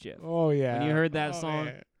some mischief. Oh, yeah. When you heard that song.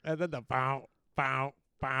 Yeah. And then the bow, bow,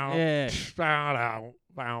 bow, Yeah. bow,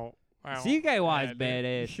 bow, bow. CKY is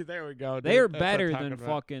badass. There we go. They are Dude. That's what I'm better talking than about.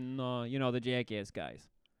 fucking, the Jackass guys.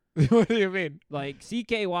 What do you mean? Like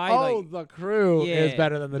CKY, Oh, like the crew is yeah,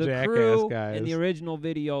 better than the Jackass crew guys. and the original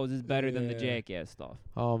videos is better than the Yeah. Jackass stuff.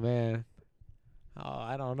 Oh, man. Oh,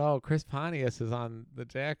 I don't know. Chris Pontius is on the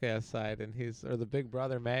Jackass side, and or the Big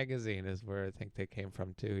Brother magazine is where I think they came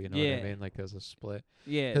from too. You know what Yeah. I mean? Like there's a split,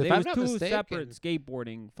 Yeah, 'Cause if there I'm was not two mistaken- separate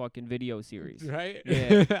skateboarding fucking video series. right?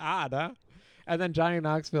 Yeah. Odd, huh? And then Johnny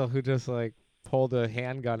Knoxville, who just like pulled a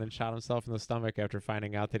handgun and shot himself in the stomach after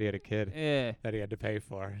finding out that he had a kid Yeah. that he had to pay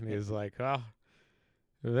for, and he was like, "Oh,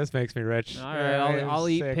 this makes me rich. All right, I'll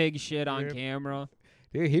eat sick. pig shit on Yep. camera.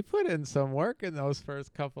 Dude, he put in some work in those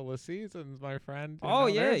first couple of seasons, my friend. You Oh, know,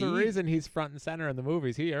 yeah, there's a he- reason he's front and center in the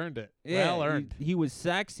movies. He earned it. Yeah, Well earned. He was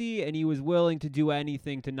sexy and he was willing to do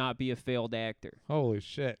anything to not be a failed actor. Holy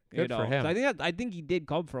shit. You Good know? for 'Cause him. I think he did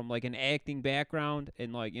come from like an acting background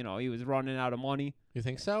and like he was running out of money. You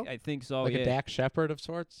think so? I think so. Like yeah. a Dak Shepard of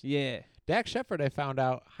sorts? Yeah, Dak Shepard, I found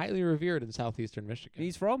out, highly revered in southeastern Michigan.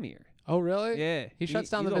 he's from here. Oh, really? Yeah, He shuts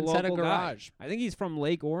down the he's a Vincetta local guy. Garage. I think he's from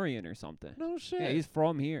Lake Orion or something. No shit. Yeah, he's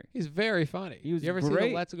from here. He's very funny. He was you ever see great.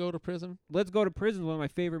 the Let's Go to Prison? Let's Go to Prison is one of my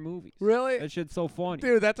favorite movies. Really? That shit's so funny.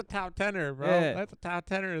 Dude, that's a top tenor, bro. Yeah. That's a top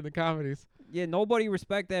tenor in the comedies. Yeah, nobody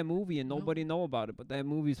respect that movie and nobody know about it, but that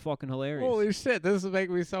movie's fucking hilarious. Holy shit, this is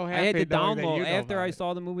making me so happy. I had to knowing that download you know after about I it.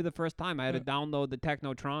 saw the movie the first time. I had to download the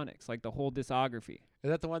Technotronics, like the whole discography. Is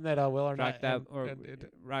that the one that Will or Rock not? that or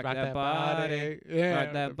rock Rock that body, Yeah.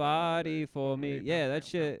 rock that body for me. Yeah, that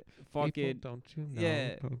shit, People, fucking, don't you know?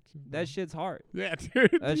 yeah, don't you that know? shit's hard. Yeah,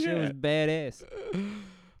 dude. That shit was badass.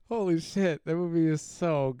 Holy shit, that movie is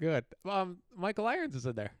so good. Michael Irons is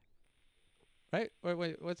in there, right?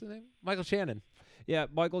 Wait, what's his name? Michael Shannon. Yeah,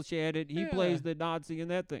 Michael Shannon, he Yeah. plays the Nazi in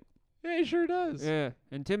that thing. Yeah, he sure does. Yeah,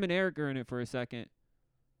 and Tim and Eric are in it for a second.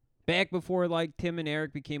 Back before like Tim and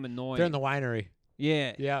Eric became annoying. They're in the winery.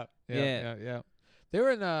 yeah, Yeah. They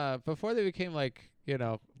were in before they became like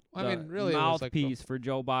I the mean really it was like mouthpiece for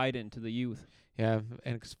Joe Biden to the youth. and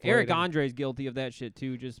Eric exploiting- Andre's guilty of that shit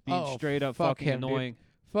too, just being Oh, straight up fuck fucking him, dude. annoying.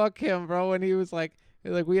 Fuck him, bro. When he was like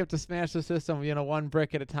we have to smash the system, one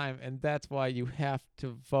brick at a time, and that's why you have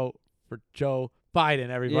to vote for Joe Biden,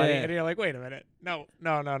 everybody. Yeah. And you're like, wait a minute, no.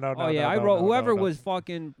 Oh yeah, I wrote whoever was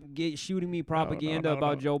fucking shooting me propaganda no,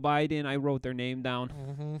 about no. Joe Biden. I wrote their name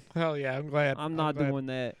down. Hell yeah, I'm glad. I'm not glad. doing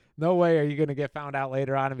that. No way are you gonna get found out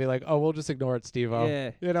later on and be like, oh, we'll just ignore it, Steve-O.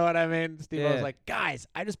 Yeah. You know what I mean? Steve-O's Yeah. like, guys,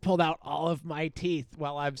 I just pulled out all of my teeth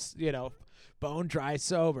while I'm, bone dry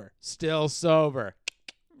sober, still sober.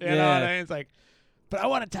 You know what I mean? It's like, but I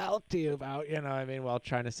want to talk to you about, while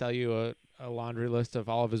trying to sell you a laundry list of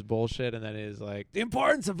all of his bullshit, and then he's like, the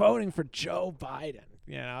importance of voting for Joe Biden.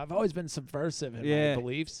 I've always been subversive in my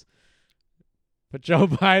beliefs, but Joe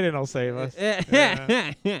Biden will save us.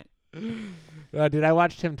 Yeah. Dude, I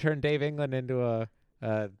watched him turn Dave England into a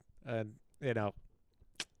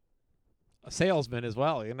salesman as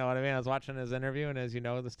well. You know what I mean? I was watching his interview, and as you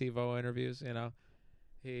know, the Steve-O interviews,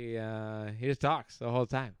 he just talks the whole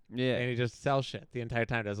time. Yeah. And he just sells shit the entire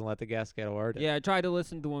time. Doesn't let the guest get a word in. Yeah, I tried to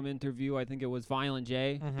listen to him interview. I think it was Violent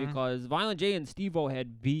J Mhm. because Violent J and Steve-O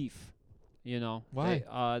had beef.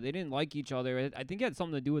 Why? They didn't like each other. I think it had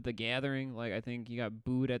something to do with the gathering. Like I think he got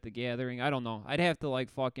booed at the gathering. I don't know. I'd have to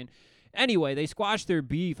fucking. Anyway, they squashed their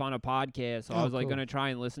beef on a podcast, so I Oh, was cool. gonna try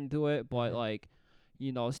and listen to it, but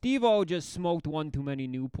Mhm. Steve-O just smoked one too many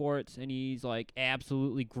Newports, and he's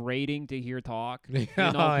absolutely grating to hear talk. Oh,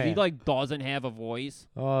 'Cause he yeah. doesn't have a voice.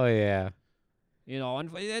 Oh yeah.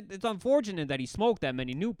 It's unfortunate that he smoked that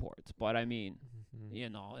many Newports, but I mean,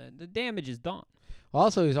 Mhm. the damage is done.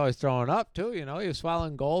 Also, he's always throwing up too. He was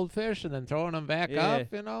swallowing goldfish and then throwing them back Yeah.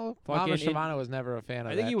 up. Mama Fucking Shimano was never a fan of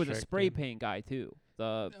I that. think he was a trick, spray dude. paint guy too.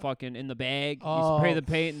 The fucking in the bag. You Oh, spray the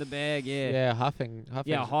paint in the bag. Yeah. Yeah, huffing.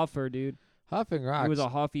 Yeah, Huffer, dude. Huffing rocks. He was a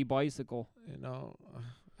Huffy bicycle.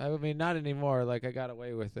 I mean, not anymore. Like, I got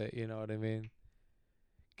away with it. You know what I mean?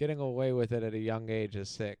 Getting away with it at a young age is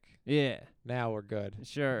sick. Yeah, Now we're good.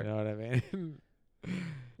 sure. You know what I mean?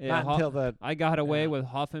 Yeah, Not until the I got away yeah. with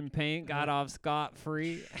huffing paint, got off scot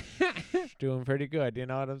free. doing pretty good. You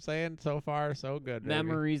know what I'm saying? So far, so good. baby.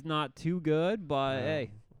 Memory's not too good, but No. hey.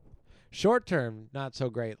 Short term, not so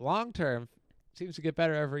great. Long term, seems to get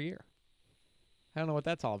better every year. I don't know what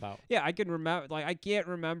that's all about. Yeah, I can remember. I can't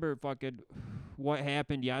remember fucking what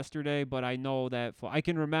happened yesterday, but I know that I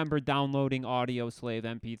can remember downloading Audio Slave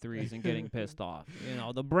MP3s and getting pissed off.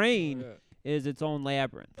 The brain is its own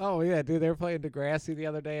labyrinth. Oh yeah, dude, they were playing Degrassi the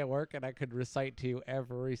other day at work, and I could recite to you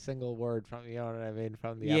every single word from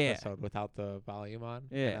from the Yeah. episode without the volume on.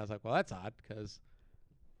 Yeah. And I was like, well, that's odd because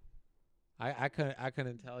I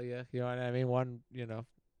couldn't tell you. You know what I mean? One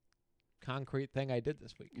concrete thing I did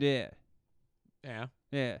this week. Yeah, Yeah,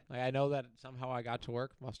 yeah. like I know that somehow I got to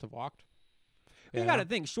work. Must have walked. You know? gotta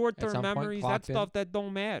think short-term some point memories. clocked That's in. stuff that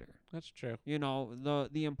don't matter. That's true.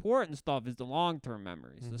 The important stuff is the long-term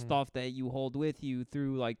memories, the Mhm. stuff that you hold with you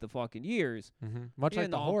through the fucking years. Mm-hmm. Much You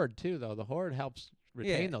like the know. Horde too, though. The Horde helps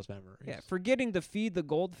retain Yeah. those memories. Yeah, forgetting to feed the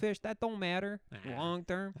goldfish, that don't matter Nah. long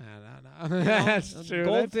term. No. That's true.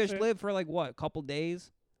 Goldfish that's true. live for a couple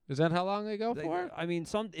days. Is that how long they go They- for? I mean,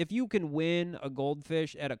 if you can win a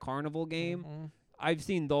goldfish at a carnival game, Mhm. I've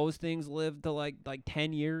seen those things live to like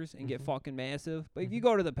 10 years and get Mhm. fucking massive. But if you Mhm.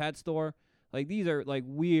 go to the pet store, like these are like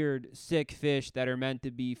weird, sick fish that are meant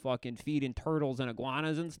to be fucking feeding turtles and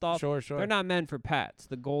iguanas and stuff. Sure, sure. They're not meant for pets.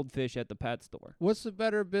 The goldfish at the pet store. What's the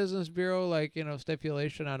Better Business Bureau, like,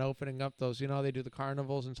 stipulation on opening up those? They do the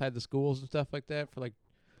carnivals inside the schools and stuff like that for, like,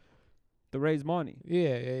 To raise money.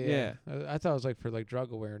 yeah. I thought it was, like, for, like,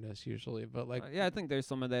 drug awareness usually. But, like, Yeah, I think there's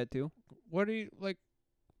some of that too. what do you, like,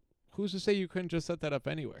 who's to say you couldn't just set that up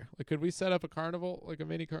anywhere? Like, could we set up a carnival, like a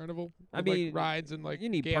mini carnival? I with, mean, like, rides and, like, you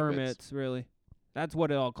need gambits? permits, really. That's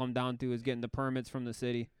what it all come down to, is getting the permits from the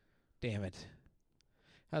city. Damn it.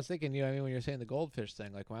 I was thinking, when you're saying the goldfish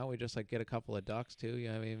thing, like, why don't we just, like, get a couple of ducks, too?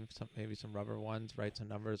 Maybe some rubber ones, write some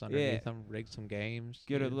numbers underneath them, rig some games.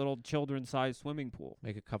 Get a dude. little children's-sized swimming pool.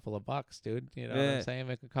 Make a couple of bucks, dude. You know what Yeah. I'm saying?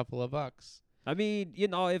 Make a couple of bucks. I mean,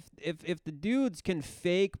 if the dudes can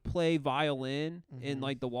fake play violin in Mhm.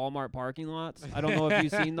 like the Walmart parking lots, I don't know if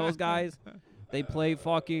you've seen those guys. They play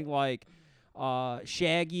fucking like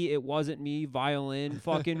Shaggy It Wasn't Me violin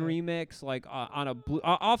fucking remix like on a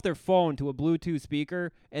off their phone to a Bluetooth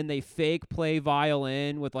speaker, and they fake play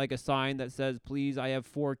violin with like a sign that says, "Please, I have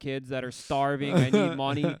 4 kids that are starving. I need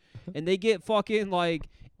money." And they get fucking like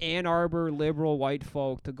Ann Arbor liberal white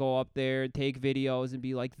folk to go up there and take videos and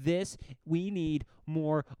be like, we need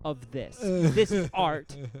more of this. This is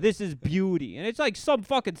art. This is beauty. And it's like some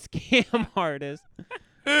fucking scam artist.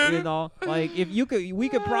 Like we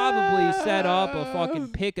could probably set up a fucking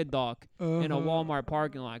pick-a-duck in a Walmart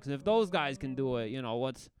parking lot. 'Cause if those guys can do it,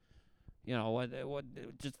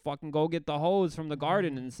 just fucking go get the hose from the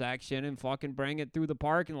gardening section and fucking bring it through the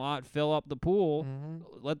parking lot, fill up the pool,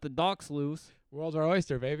 let the ducks loose. World's our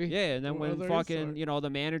oyster, baby. Yeah, and then when World's our fucking, oyster. the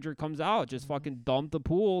manager comes out, just fucking dump the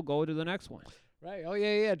pool, go to the next one. Right. Oh,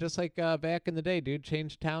 yeah. Just like back in the day, dude.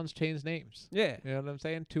 Change towns, change names. Yeah, You know what I'm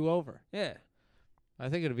saying? 2 over. yeah. I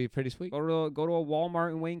think it'd be pretty sweet. Go to a Walmart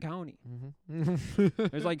in Wayne County. Mm-hmm.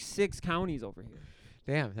 There's like 6 counties over here.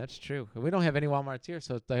 Damn, that's true. We don't have any Walmarts here,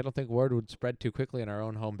 so I don't think word would spread too quickly in our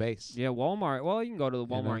own home base. Yeah, Walmart. Well, you can go to the You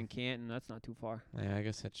know? Walmart in Canton. That's not too far. Yeah, I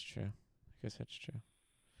guess that's true.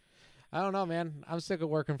 I don't know, man. I'm sick of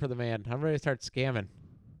working for the man. I'm ready to start scamming.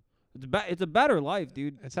 It's a better life,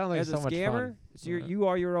 dude. It sounds like As so a much scammer, fun. it's you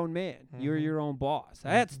are your own man. You're Mhm. your own boss.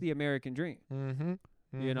 That's the American dream. Mm-hmm.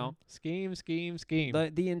 You know? Scheme.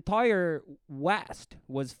 The entire West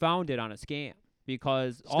was founded on a scam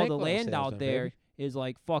because all Snake the oil land out salesman, there baby. is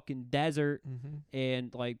like fucking desert, Mm-hmm.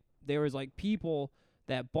 and like there was like people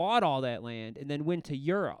that bought all that land and then went to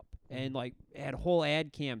Europe and like had whole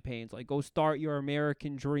ad campaigns like, go start your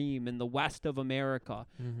American dream in the west of America.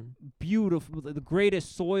 Mm-hmm. Beautiful, the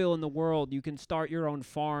greatest soil in the world. You can start your own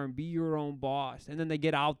farm, be your own boss. And then they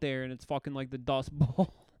get out there and it's fucking like the Dust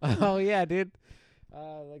Bowl. Oh, yeah, dude.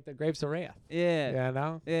 Like the Grapes of Wrath. Yeah. You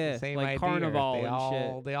know? Yeah, Same like idea. Carnival they and all,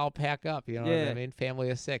 shit. They all pack up, you know what Yeah. I mean? Family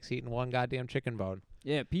of 6 eating one goddamn chicken bone.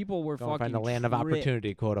 Yeah, people were Going to fucking find the land of tricked.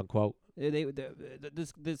 opportunity, quote unquote.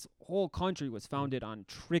 This whole country was founded on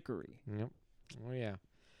trickery. Yep. Oh, yeah.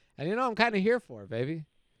 And I'm kind of here for it, baby.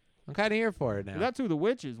 I'm kind of here for it now. That's who the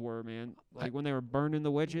witches were, man. Like when they were burning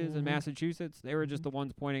the witches in Mhm. Massachusetts, they were just the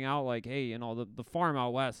ones pointing out, like, hey, the farm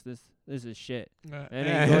out west, this is shit. It It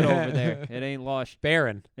ain't good over there. It ain't lush.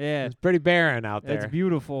 Barren. Yeah, It's pretty barren out there. it's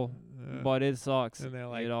beautiful, Uh, but it sucks. and they're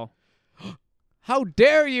like, you know, how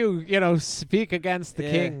dare you, speak against the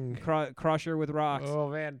Yeah, king? crush her with rocks. Oh,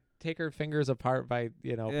 man. Take her fingers apart by,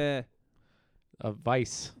 Yeah, a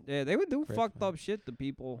vice. yeah, they would do Great fucked fun. up shit to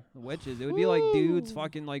people, the witches. It would be like dudes Ooh,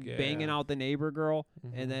 fucking like yeah. banging out the neighbor girl,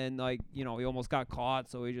 Mhm. and then like he almost got caught,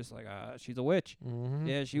 so he just like she's a witch. Mhm.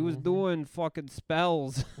 Yeah, she was Mhm. doing fucking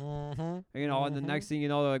spells. Mhm. And the Mhm. next thing you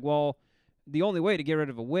know, they're like, well, the only way to get rid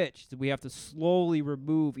of a witch is we have to slowly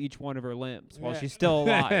remove each one of her limbs while Yeah. she's still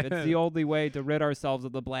alive. It's the only way to rid ourselves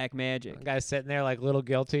of the black magic. One guy's sitting there like a little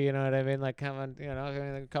guilty, you know what I mean? Like coming,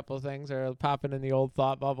 a couple of things are popping in the old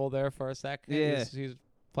thought bubble there for a second. Yeah. He's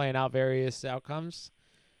playing out various outcomes.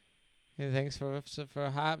 He thinks for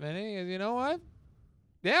a hot minute, and you know what?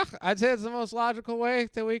 Yeah, I'd say it's the most logical way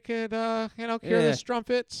that we could, cure Yeah. the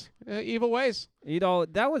strumpet's evil ways.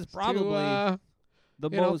 That was probably to, the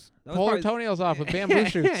you know, most. That was pull her probably- toenails off with bamboo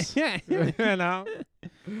shoots. yeah. you know?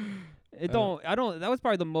 That was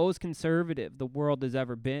probably the most conservative the world has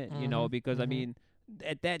ever been, Mhm, because I mhm. mean,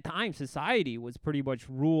 at that time society was pretty much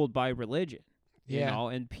ruled by religion. Yeah.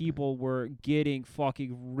 And people were getting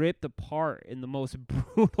fucking ripped apart in the most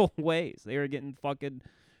brutal ways. They were getting fucking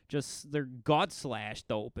just their guts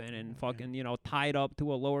slashed open and fucking, tied up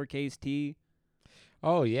to a lowercase t.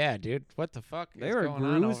 Oh yeah, dude. What the fuck? They is were going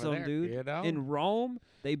on over gruesome, there, dude. You know? In Rome,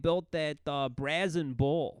 they built that brazen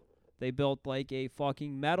bull. They built like a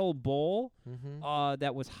fucking metal bull Mm-hmm.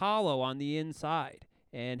 that was hollow on the inside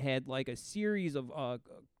and had like a series of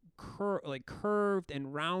curved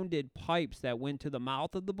and rounded pipes that went to the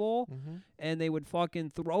mouth of the bull, Mm-hmm. and they would fucking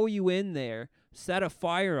throw you in there, set a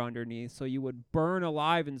fire underneath so you would burn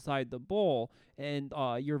alive inside the bowl, and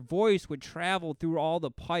your voice would travel through all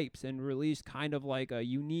the pipes and release kind of like a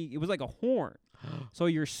unique, it was like a horn. So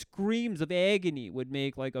your screams of agony would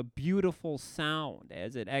make like a beautiful sound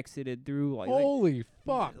as it exited through Holy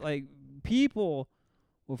fuck. like people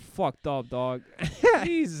were fucked up, dog.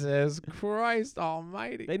 Jesus Christ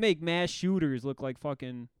almighty. They make mass shooters look like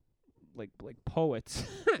fucking like poets.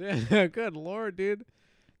 Good lord, dude.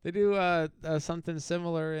 They do something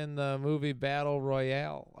similar in the movie Battle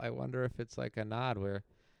Royale. I wonder if it's like a nod where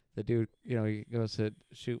the dude, he goes to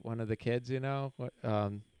shoot one of the kids,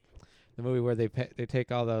 the movie where they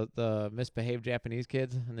take all the misbehaved Japanese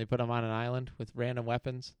kids and they put them on an island with random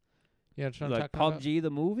weapons. You know what I'm Like talking about? PUBG the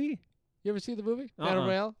movie? You ever see the movie Battle Uh-uh.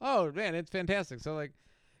 Royale? Oh man, it's fantastic. So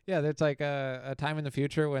there's like a time in the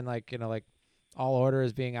future when all order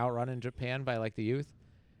is being outrun in Japan by like the youth,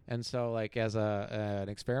 and so like as an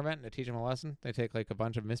experiment to teach them a lesson, they take like a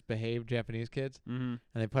bunch of misbehaved Japanese kids Mm-hmm.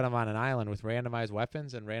 and they put them on an island with randomized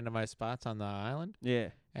weapons and randomized spots on the island, Yeah.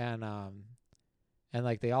 and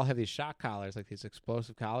like they all have these shock collars, like these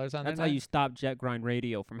explosive collars on That's their how neck. you stop Jet Grind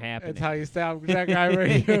Radio from happening. That's how you stop that guy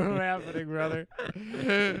radio from happening, brother.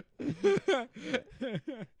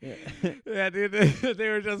 Yeah, dude, they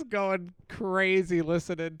were just going crazy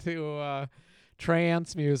listening to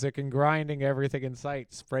trance music and grinding everything in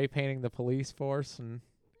sight, spray painting the police force, and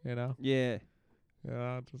Yeah.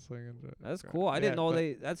 just thinking. That's cool. I didn't know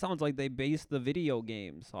that sounds like they based the video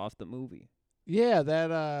games off the movie. Yeah,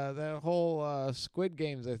 that whole Squid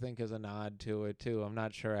Games I think is a nod to it too. I'm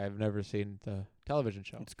not sure. I've never seen the television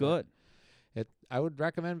show. It's but good. I would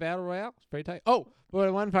recommend Battle Royale. It's pretty tight. Oh, but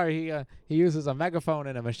in one part he uses a megaphone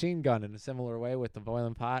and a machine gun in a similar way with the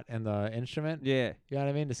boiling pot and the instrument. Yeah. You know what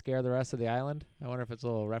I mean? To scare the rest of the island. I wonder if it's a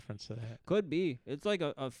little reference to that. Could be. It's like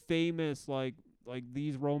a famous like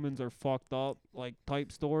these Romans are fucked up like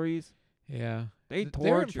type stories. Yeah. They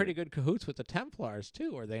They were in tortured. pretty good cahoots with the Templars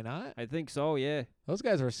too, were they not? I think so, yeah. Those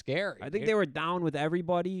guys were scary. I think they were down with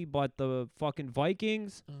everybody but the fucking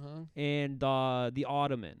Vikings Uh-huh. and the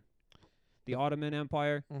Ottoman. The Ottoman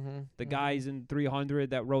Empire. Mm-hmm. The guys in 300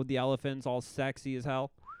 that rode the elephants all sexy as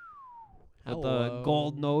hell. With the Hello.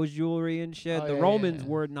 gold nose jewelry and shit. Oh, The yeah, Romans yeah.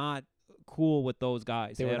 were not cool with those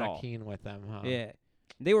guys They were at not all. keen with them, huh? Yeah.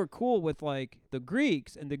 They were cool with like the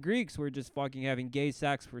Greeks, and the Greeks were just fucking having gay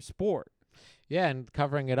sex for sport. Yeah, and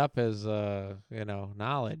covering it up as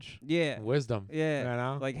knowledge, Yeah. wisdom. Yeah. You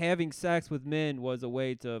know? Like having sex with men was a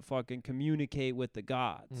way to fucking communicate with the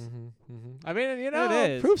gods. I mean, It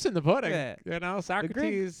is. proof's in the pudding. Yeah.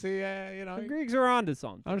 Socrates, The Greeks are onto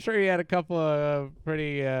something. I'm sure he had a couple of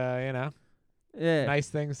pretty, Yeah. nice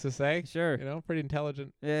things to say. Sure. Pretty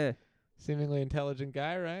intelligent, Yeah. seemingly intelligent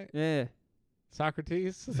guy, right? Yeah.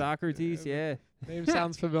 Socrates. Socrates, yeah. Name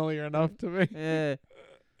sounds familiar enough to me. Yeah.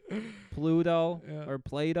 Pluto Yeah. or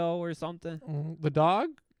Plato or something. The dog?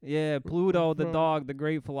 Yeah, Pluto, the From- dog, the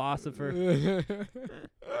great philosopher,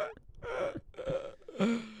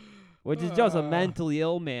 which is just a mentally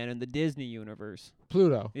ill man in the Disney universe.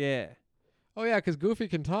 Pluto. Yeah. Oh, yeah, 'cause Goofy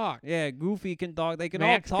can talk. Yeah, Goofy can talk. They can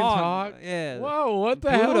Max all can talk. talk. Yeah. Whoa, what the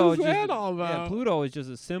Pluto hell is just- that all about? Yeah, Pluto is just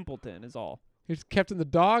a simpleton, is all. He's kept in the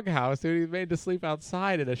doghouse, dude. He's made to sleep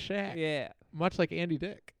outside in a shack. Yeah. Much like Andy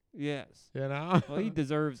Dick, Yes. you know? Well, he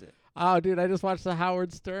deserves it. Oh, dude, I just watched the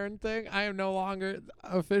Howard Stern thing. I am no longer,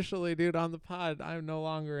 officially, dude, on the pod, I am no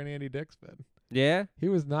longer an Andy Dick spin. Yeah. He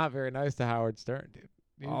was not very nice to Howard Stern, dude.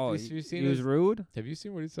 Oh, you seen he was his, rude have you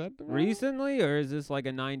seen what he said to him? recently, or is this like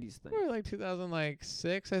a '90s thing? Or like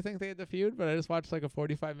 2006, I think they had the feud, but I just watched like a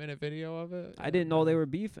 45-minute video of it. I didn't know they were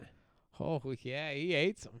beefing. Oh, yeah, he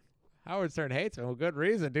hates him. Howard Stern hates him. Well, good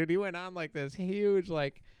reason, dude. He went on like this huge,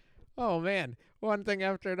 like, oh, man, one thing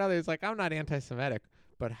after another. He's like, I'm not anti-Semitic,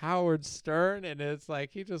 but Howard Stern, and it's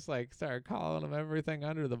like he just like started calling him everything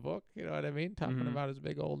under the book. You know what I mean? Talking Mhm. about his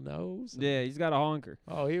big old nose. Yeah, he's got a honker.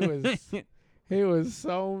 Oh, he was he was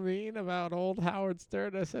so mean about old Howard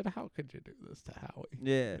Stern. I said, how could you do this to Howie?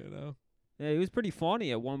 Yeah. You know, Yeah, he was pretty funny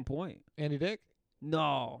at one point. Andy Dick.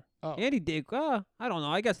 No. Oh, Andy Dick, I don't know.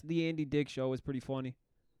 I guess the Andy Dick show was pretty funny.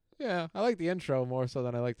 yeah. I like the intro more so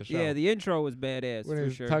than I like the show. Yeah, the intro was badass when for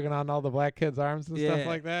he's sure. tugging on all the black kids' arms and Yeah. stuff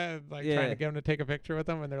like that, and, like Yeah. trying to get him to take a picture with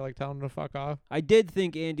them, and they're like telling him to fuck off. I did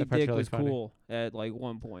think Andy That part's Dick really was funny. cool at like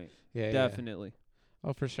one point. Yeah, Definitely.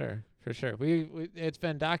 Oh, for sure, For sure. It's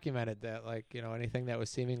been documented that, like, you know, anything that was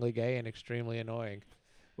seemingly gay and extremely annoying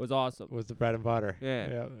Was awesome. was the bread and butter.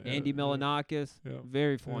 Yeah. Andy Milonakis, Yeah.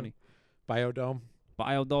 very funny. Biodome.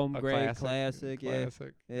 Biodome, A great, classic. Yeah.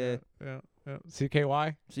 Classic. Yeah. Yeah.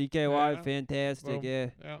 CKY. CKY, Yeah. fantastic. Boom. Yeah.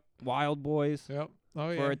 Yeah. Wild Boys Yep. Oh,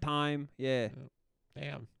 yeah. for a time. Yeah.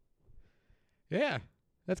 Damn. Yeah.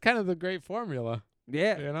 That's kind of the great formula.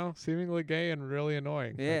 Yeah. You know, seemingly gay and really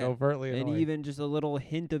annoying. Like Yeah. overtly And annoying. even just a little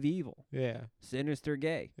hint of evil. Yeah. Sinister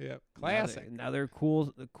gay. Yep. Classic. Another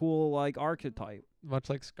cool like archetype. Much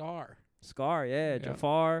like Scar. Scar, yeah. Yeah.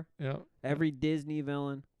 Jafar, Yep. every Disney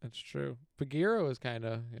villain. That's true. Bagheera was kind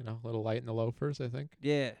of, you know, a little light in the loafers, I think,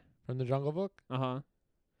 Yeah. from the Jungle Book. Uh-huh.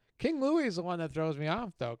 King Louis is the one that throws me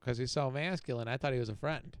off, though, because he's so masculine. I thought he was a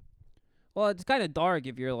friend. Well, it's kind of dark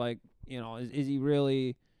if you're like, you know, is he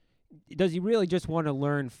really... Does he really just want to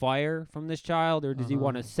learn fire from this child, or does he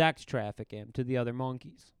want to sex traffic him to the other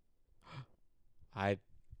monkeys? I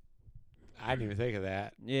didn't even think of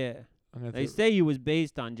that. Yeah. I'm gonna They say he was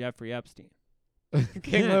based on Jeffrey Epstein.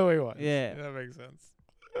 King Louis was. Yeah. That makes sense.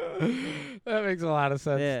 That makes a lot of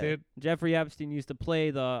sense, Yeah. dude. Jeffrey Epstein used to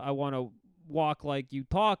play the I want to walk like you,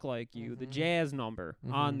 talk like you, the Mhm. jazz number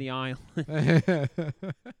on Mhm. the island.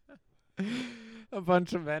 A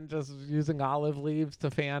bunch of men just using olive leaves to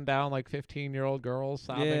fan down like 15-year-old girls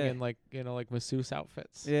sobbing Yeah. in like, you know, like masseuse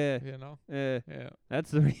outfits. Yeah. You know? Yeah. Yeah.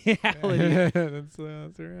 That's the reality. That's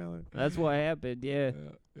the reality. That's what happened, yeah.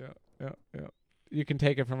 Yeah. You can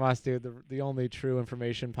take it from us, dude. The only true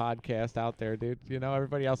information podcast out there, dude. You know,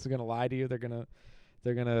 everybody else is gonna lie to you. They're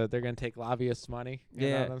gonna take lobbyists' money. You know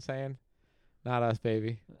Yeah. what I'm saying? Not us,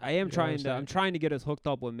 baby. I am You know what trying I'm to. saying? I'm trying to get us hooked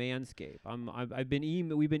up with Manscaped.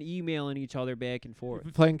 We've been emailing each other back and forth.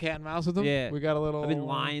 We playing cat and mouse with them. Yeah. We got a little. I've been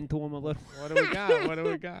lying to them a little. What do we got? What do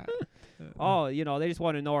we got? Oh, you know, they just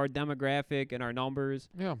want to know our demographic and our numbers.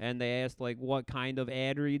 Yeah. And they asked like what kind of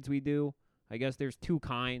ad reads we do. I guess there's two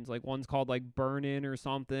kinds. Like one's called like Burn In or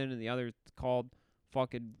something, and the other's called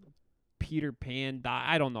fucking Peter Pan.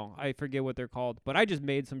 I don't know. I forget what they're called, but I just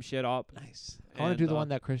made some shit up. Nice. I want to do And, the one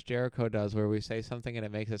that Chris Jericho does, where we say something and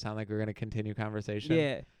it makes it sound like we're gonna continue conversation.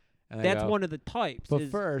 Yeah, And they that's go, one of the types. But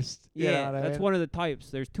is- first, you know Yeah, what I that's mean? one of the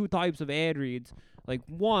types. There's two types of ad reads. Like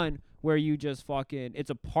one where you just fucking, it's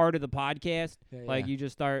a part of the podcast. Yeah, Like yeah. you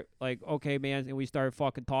just start like, okay, man, and we start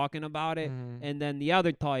fucking talking about it. Mhm. And then the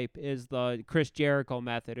other type is the Chris Jericho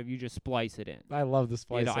method of you just splice it in. I love the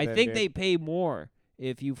spice. You know, of I it, think dude. they pay more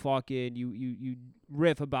if you fucking you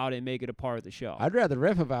riff about it and make it a part of the show. I'd rather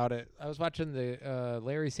riff about it. I was watching the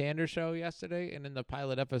Larry Sanders show yesterday, and in the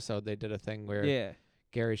pilot episode, they did a thing where Yeah.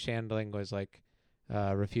 Gary Shandling was like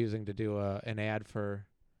refusing to do an ad for.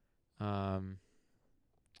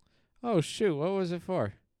 Oh shoot! What was it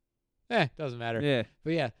for? Doesn't matter. Yeah.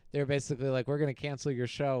 But yeah, they're basically like, we're gonna cancel your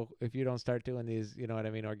show if you don't start doing these, you know what I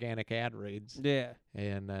mean, organic ad reads. Yeah.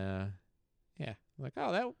 And yeah, like,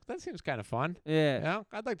 oh, that seems kind of fun. Yeah. You know,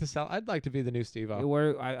 I'd like to be the new Steve-O.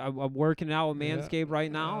 I'm working out with Yeah. Manscaped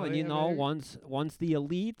right now, Oh, and you yeah, know, baby. once the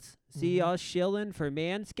elites see Mhm. us shilling for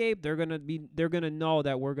Manscaped, they're gonna know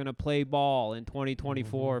that we're gonna play ball in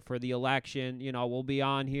 2024 for the election. You know, we'll be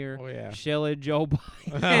on here Oh yeah. shilling Joe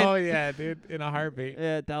Biden. Oh yeah, dude, in a heartbeat.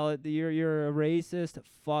 Yeah, tell it you're a racist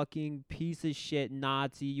fucking piece of shit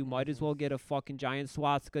Nazi. You might as well get a fucking giant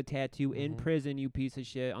swastika tattoo in Mhm. prison, you piece of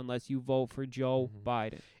shit, unless you vote for Joe Mhm.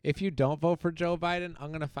 Biden. If you don't vote for Joe Biden,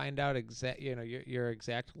 I'm gonna find out your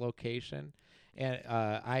exact location and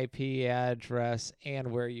IP address and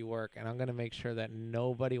where you work, and I'm gonna make sure that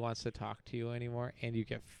nobody wants to talk to you anymore, and you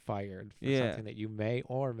get fired for Yeah. something that you may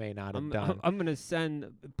or may not have I'm done. I'm gonna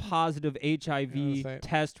send positive HIV saying?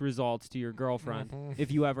 test results to your girlfriend Mhm. if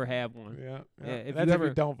you ever have one. Yeah, Yeah, if that's you if ever-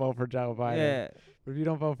 you don't vote for Joe Biden. Yeah. But if you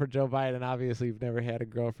don't vote for Joe Biden, obviously you've never had a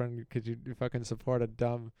girlfriend because you fucking support a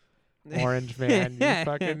dumb orange man. You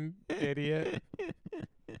fucking idiot.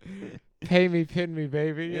 Pay me, pin me,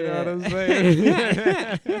 baby. You know what I'm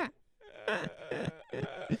saying?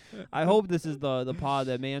 I hope this is the pod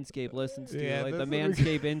that Manscaped listens to. Yeah, Like the this is-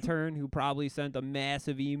 Manscaped intern who probably sent a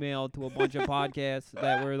massive email to a bunch of podcasts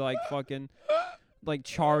that were like fucking like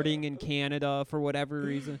charting in Canada for whatever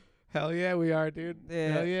reason. Hell yeah, we are, dude. Yeah.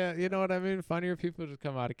 Hell yeah. You know what I mean? Funnier people just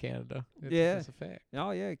come out of Canada. It's Yeah. just a fact.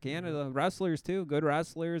 Oh yeah, Canada. Wrestlers too. Good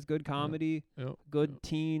wrestlers, good comedy, Yep. good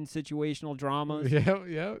teen situational dramas.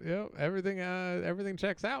 Yep. Everything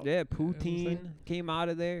checks out. Yeah, You know what I'm poutine saying? came out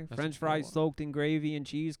of there. That's French a cool fries one. soaked in gravy and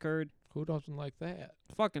cheese curd. Who doesn't like that?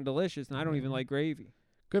 Fucking delicious, and I don't even Mhm. like gravy.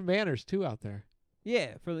 Good manners too out there.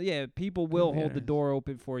 Yeah, people will hold the manners. door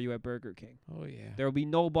open for you at Burger King. Oh yeah. There will be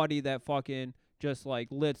nobody that fucking just like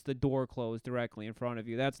lets the door close directly in front of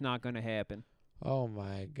you. That's not gonna happen. Oh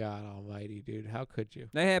my God Almighty, dude! How could you?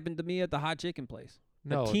 That happened to me at the hot chicken place.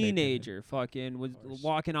 No, A they didn't. teenager fucking was course.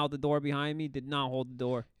 walking out the door behind me, did not hold the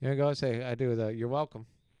door. You go say, I do the. You're welcome.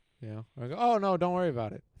 You know. I go, oh no, don't worry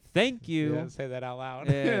about it. Thank You you. don't say that out loud.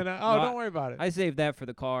 Yeah. You know, No, oh, don't worry about it. I saved that for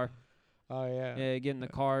the car. Oh yeah. Yeah, get in the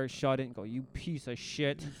car, shut it, and go, you piece of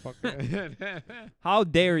shit. Fuck it. How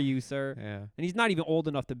dare you, sir? Yeah. And he's not even old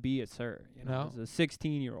enough to be a sir. You know, No. he's a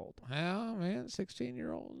 16-year-old Oh man,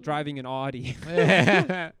 16-year-old driving an Audi.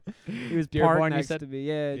 Yeah. He was Dearborn, parked you next said? to me.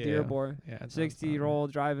 Yeah, Yeah. Dearborn. Yeah. it sounds fun.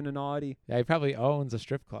 60-year-old driving an Audi. Yeah, he probably owns a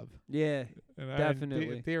strip club. Yeah, You know,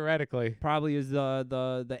 Definitely. Theoretically. probably is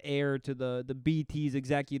the heir to the BT's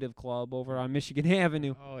executive club over on Michigan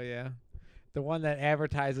Avenue. Oh yeah. The one that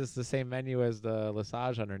advertises the same menu as the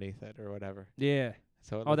Lesage underneath it or whatever. Yeah.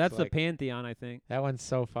 So it Oh, looks that's like, the Pantheon, I think. that one's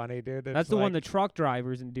so funny, dude. That's It's the one like- the truck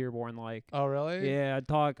drivers in Dearborn like. Oh really? Yeah,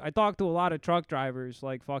 I talked to a lot of truck drivers,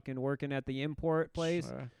 like fucking working at the import place,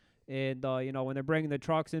 Sure. and you know when they're bringing the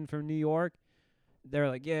trucks in from New York, they're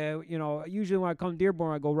like, yeah, you know, usually when I come to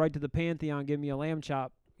Dearborn, I go right to the Pantheon, give me a lamb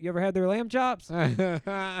chop. You ever had their lamb chops?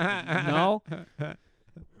 No.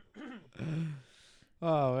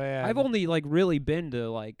 Oh man. I've only like really been to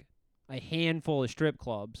like a handful of strip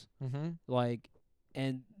clubs, Mhm. like,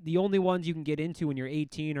 and the only ones you can get into when you're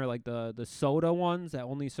 18 are like the soda ones that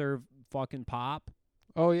only serve fucking pop,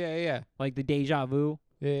 Oh yeah, yeah. like the Deja Vu.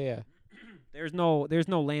 Yeah. There's no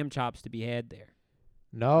lamb chops to be had there.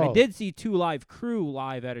 No. I did see Two Live Crew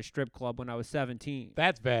live at a strip club when I was 17.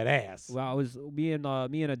 That's badass. Well, I was me and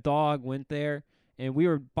a dog went there, and we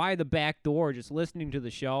were by the back door just listening to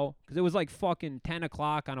the show because it was like fucking 10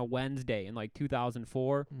 o'clock on a Wednesday in like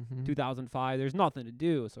 2004, Mhm. 2005. There's nothing to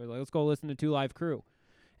do, so we're like, let's go listen to Two Live Crew.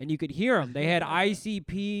 And you could hear them. They had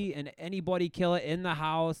ICP and Anybody Kill It in the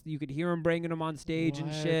house. You could hear them bringing them on stage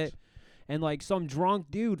and shit. And like some drunk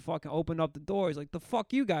dude fucking opened up the door. He's like, "The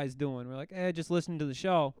fuck you guys doing?" We're like, just listen to the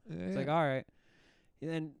show." It's like, all right. And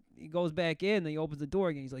then he goes back in, then he opens the door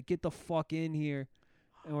again. He's like, "Get the fuck in here."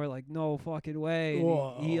 And we're like, "No fucking way."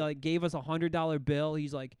 And he Whoa. like gave us $100 bill.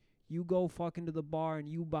 He's like, "You go fucking to the bar and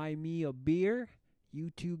you buy me a beer.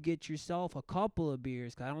 You two get yourself a couple of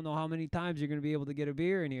beers. 'Cause I don't know how many times you're going to be able to get a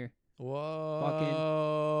beer in here.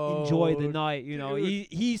 Whoa. Enjoy the night." You know, dude.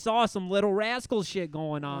 he saw some Little Rascal shit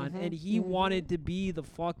going on, Mhm, and he mhm. wanted to be the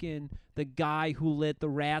guy who lit the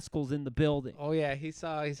Rascals in the building. Oh yeah, he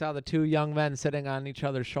saw the two young men sitting on each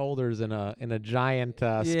other's shoulders in a giant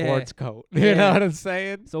Yeah. sports coat. You Yeah. know what I'm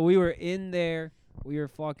saying? So we were in there. We were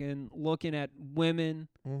fucking looking at women,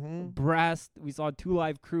 Mm-hmm. breast. We saw Two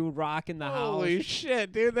Live Crew rocking the Holy house.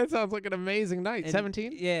 shit, dude! That sounds like an amazing night. And-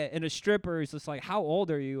 17? Yeah, and a stripper is just like, "How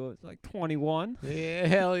old are you?" It's like 21. Yeah,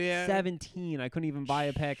 hell yeah. 17. I couldn't even buy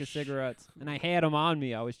a pack of cigarettes, and I had them on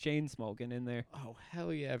me. I was chain smoking in there. Oh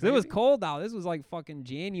hell yeah! 'Cause it was baby. cold out. This was like fucking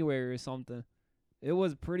January or something. It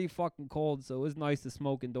was pretty fucking cold, so it was nice to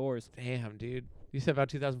smoke indoors. Damn, dude. You said about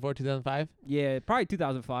 2004, 2005? Yeah, probably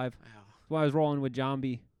 2005. Wow. That's why I was rolling with John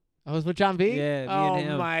B. I was with John B. Yeah, me oh and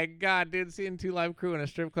him. my god, dude! Seeing Two Live Crew in a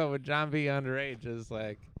strip club with John B. underage is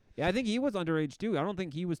like Yeah, I think he was underage too. I don't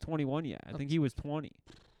think he was 21 yet. I think he was 20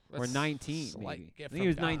 or that's 19 slight maybe. I gift think he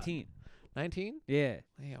was from God. 19. 19. Yeah.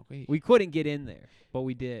 Yeah, We couldn't get in there, but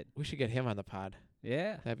we did. we should get him on the pod.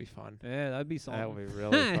 Yeah. That'd be fun. Yeah, that'd be That something. would be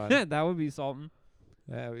really fun. That would be something.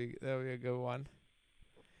 That'd be a good one.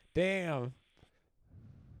 Damn.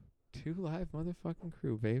 Two Live motherfucking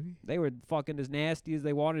Crew, baby. They were fucking as nasty as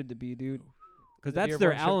they wanted to be, dude. Because The that's their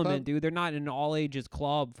Dearborn Strip element, Club? dude. They're not in an all ages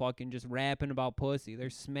club fucking just rapping about pussy. They're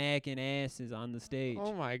smacking asses on the stage.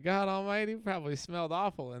 Oh my god almighty, probably smelled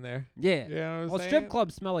awful in there. Yeah. You know what I'm Well, saying? strip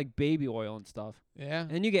clubs smell like baby oil and stuff. Yeah. And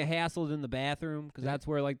then you get hassled in the bathroom because Yeah. that's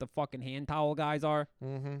where like the fucking hand towel guys are.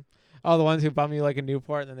 Mm-hmm. Oh, the ones who bum you like in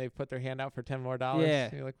Newport and then they put their hand out for $10 more. Yeah.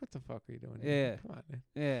 You're like, what the fuck are you doing? Yeah. Here? Come on, man.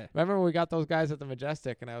 Yeah. Remember when we got those guys at the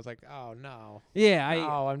Majestic and I was like, oh no. Yeah.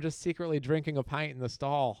 Oh, I'm just secretly drinking a pint in the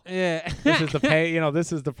stall. Yeah. This is the pay,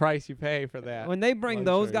 this is the price you pay for that. When they bring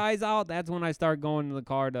those luxury. guys out, that's when I start going to the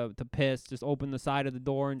car to piss. Just open the side of the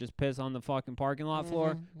door and just piss on the fucking parking lot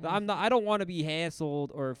floor. Mhm, I don't want to be hassled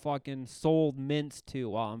or fucking sold mints to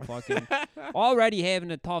while I'm fucking already having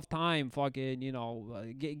a tough time fucking,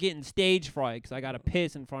 getting stage fright 'cause I got to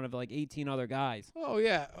piss in front of like 18 other guys. Oh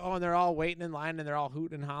yeah. Oh, and they're all waiting in line and they're all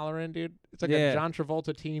hooting and hollering, dude. It's like Yeah. a John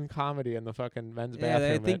Travolta teen comedy in the fucking men's Yeah,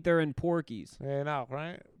 they bathroom. think they're in Porky's. You know,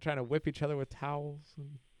 right? Trying to whip each other with towels.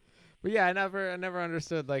 But yeah, I never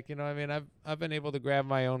understood. Like, I've been able to grab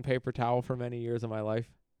my own paper towel for many years of my life.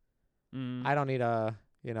 Mm. I don't need a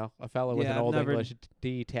fellow with Yeah, an I've old never- English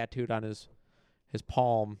D tattooed on his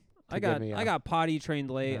palm. To I give got me I got potty trained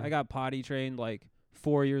late. Yeah. I got potty trained like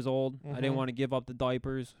 4 years old. I didn't Mhm. want to give up the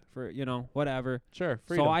diapers for whatever. Sure.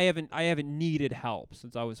 So I haven't needed help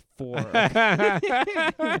since I was 4.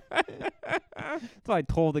 So I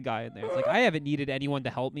told the guy in there. It's like I haven't needed anyone to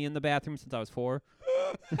help me in the bathroom since I was 4.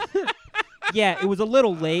 Yeah, it was a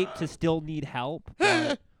little late to still need help,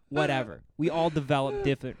 but whatever. We all develop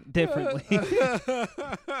differently.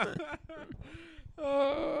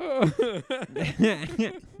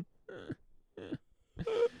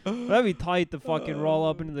 That'd be tight to fucking roll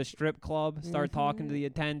up into the strip club, start talking to the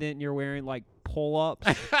attendant, and you're wearing like pull-ups.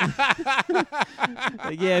 Like,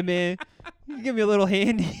 yeah, man, you give me a little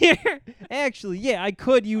hand here. Actually, yeah, I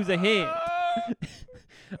could use a hand.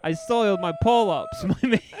 I soiled my pull-ups, my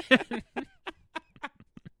man.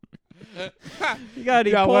 You got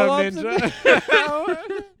any pull-ups?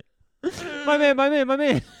 My man.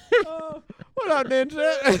 What up,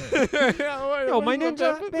 ninja? Yo, my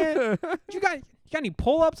ninja, man. You got any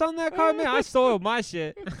pull-ups on that car, man? I soiled my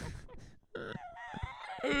shit.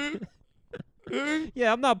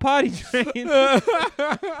 Yeah, I'm not potty trained.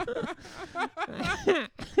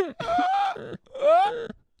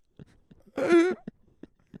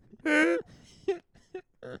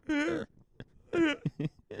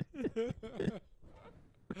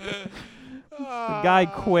 The guy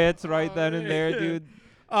quits right then and there, dude.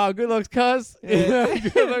 Oh, good looks, cuz. Yeah.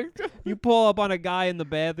 Good looks. You pull up on a guy in the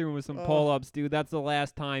bathroom with some pull-ups, dude. That's the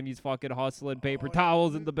last time he's fucking hustling paper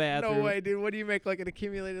towels in the bathroom. No way, dude. What do you make? Like an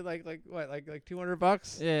accumulated, like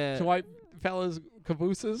 $200? Yeah. To wipe fellas'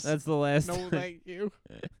 cabooses? That's the last No, time. thank you.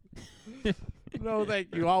 No,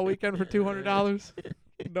 thank you. All weekend for $200?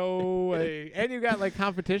 No way. And you got like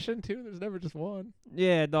competition too. There's never just one.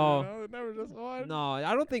 Yeah, no. You know, there's never just one. No,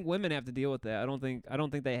 I don't think women have to deal with that. I don't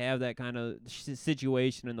think they have that kind of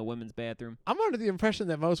situation in the women's bathroom. I'm under the impression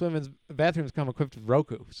that most women's bathrooms come equipped with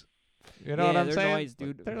Rokus. You know Yeah, what I'm they're saying? nice,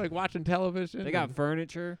 dude. They're like watching television. They got and-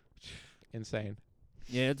 furniture. insane.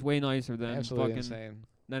 Yeah, it's way nicer than Absolutely fucking insane.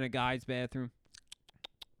 than a guy's bathroom.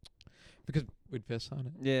 Because we'd piss on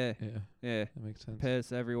it. Yeah, Yeah, yeah, that makes sense.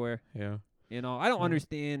 piss everywhere. Yeah. I don't Yeah.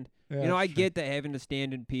 understand. Yeah, I sure. get that having to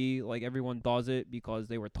stand and pee, like everyone does it because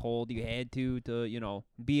they were told you had to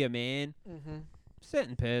be a man. Mm-hmm. Sit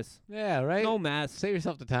and piss. Yeah, right? No mess. Save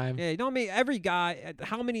yourself the time. Yeah, you know what I mean? Every guy,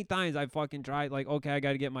 how many times I fucking tried, like, okay, I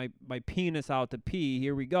got to get my penis out to pee.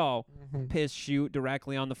 Here we go. Mm-hmm. Piss shoot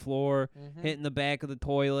directly on the floor, Mm-hmm. hitting the back of the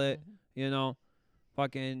toilet,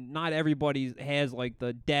 Fucking, not everybody has, like,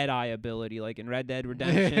 the dead eye ability, like in Red Dead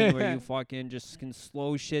Redemption, where you fucking just can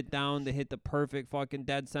slow shit down to hit the perfect fucking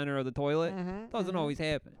dead center of the toilet. Mm-hmm. Doesn't always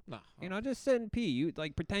happen. No. Just sit and pee. You,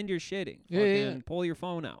 like, pretend you're shitting. Yeah, Fucking yeah. pull your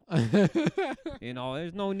phone out.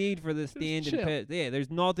 There's no need for the stand and chill. piss. Yeah, there's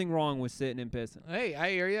nothing wrong with sitting and pissing. Hey,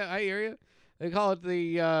 I hear you. They call it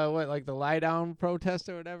the the lie down protest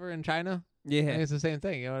or whatever in China. I Yeah. think it's the same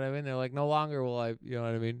thing. You know what I mean? They're like, no longer will I. You know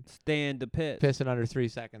what I mean? Stand to piss. Piss in under 3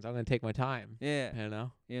 seconds. I'm gonna take my time. Yeah.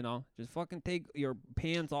 You know. Just fucking take your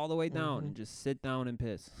pants all the way down Mhm. and just sit down and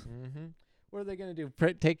piss. Mm-hmm. What are they gonna do?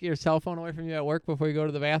 Take your cell phone away from you at work before you go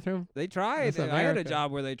to the bathroom? They tried. That's I had a America.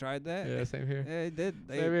 job where they tried that. Yeah, same here. Yeah, they did.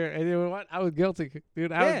 Same here. And you know what? I was guilty,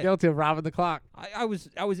 dude. I Yeah. was guilty of robbing the clock. I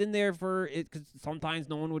was in there for it because sometimes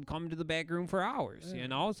no one would come to the back room for hours,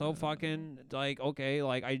 So fucking like okay,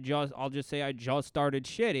 like I'll just say I just started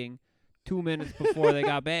shitting 2 minutes before they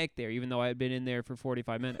got back there, even though I had been in there for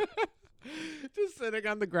 45 minutes. Just sitting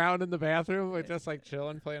on the ground in the bathroom, with just like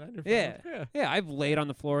chilling, playing on your phone. Yeah, I've laid on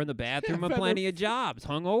the floor in the bathroom of plenty of jobs,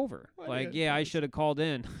 hung over. Plenty of I times. should have called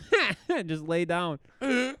in. Just lay down.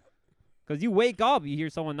 Because you wake up, you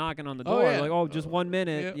hear someone knocking on the Oh, door. yeah. Like, oh, just 1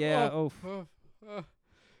 minute. Yeah,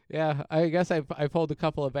 Yeah, I guess I pulled a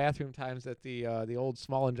couple of bathroom times at the old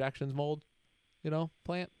small injections mold,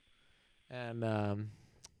 plant, and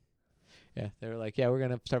yeah, they were like, yeah, we're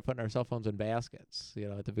gonna start putting our cell phones in baskets,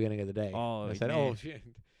 at the beginning of the day. Oh, And I said, man. oh shit,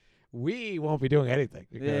 we won't be doing anything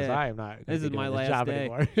because Yeah. I am not. Gonna This be is my doing this last job day.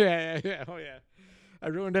 anymore. yeah, oh yeah. I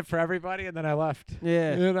ruined it for everybody, and then I left.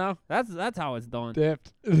 Yeah. That's how it's done.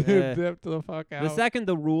 Dipped, Yeah. dipped the fuck out. The second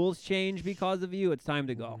the rules change because of you, it's time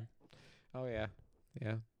to go. Oh yeah,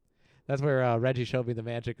 yeah. That's where Reggie showed me the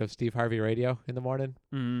magic of Steve Harvey radio in the morning.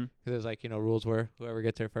 Mm-hmm. Because there's like, rules where whoever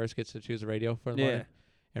gets there first gets to choose a radio for the Yeah. morning.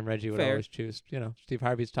 And Reggie would Fair. always choose, Steve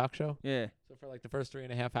Harvey's talk show. Yeah. So for like the first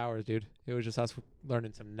 3.5 hours, dude, it was just us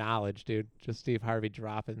learning some knowledge, dude. Just Steve Harvey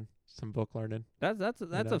dropping some book learning. That's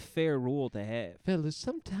know. a fair rule to have. Fellas,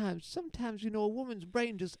 sometimes, a woman's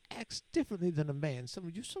brain just acts differently than a man.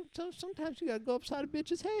 Sometimes you gotta go upside a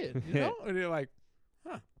bitch's head, And you're like,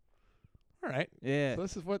 huh, all right. Yeah. So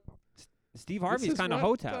this is what Steve this Harvey's is kind of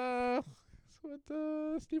what, hotel.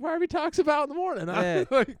 what Steve Harvey talks about in the morning. Huh? Yeah.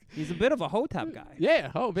 Like, He's a bit of a hotep guy.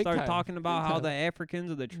 yeah. Oh, big Start time. talking about Big how time. the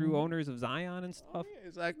Africans are the true Mhm. owners of Zion and stuff. Yeah,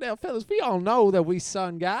 it's like, now, fellas, we all know that we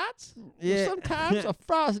sun gods. Yeah. Sometimes a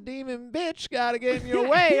frost demon bitch got to get in your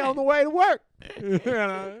way on the way to work. You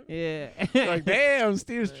know? Yeah. Like, damn,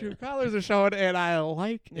 Steve's true colors are showing, and I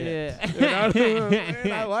like it. Yeah. You know what I'm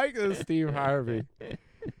saying? I like this Steve Harvey.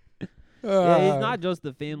 Yeah, he's not just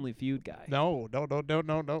the Family Feud guy. No. So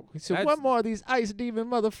That's- one more of these ice demon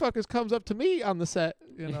motherfuckers comes up to me on the set.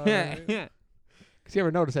 You know, Yeah. because you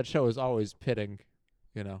ever notice that show is always pitting,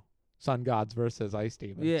 sun gods versus ice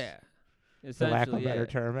demons. Yeah. For lack of a Essentially, better yeah.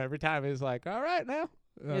 term. Every time he's like, all right now.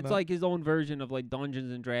 It's like his own version of like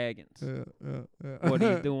Dungeons and Dragons. Yeah. What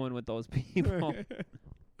he's doing with those people.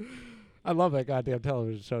 I love that goddamn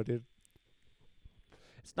television show, dude.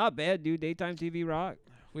 It's not bad, dude. Daytime TV rock.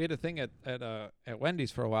 We had a thing at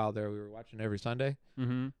Wendy's for a while there. We were watching every Sunday.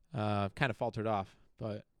 Mm-hmm. Kind of faltered off,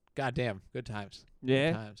 but goddamn, good times.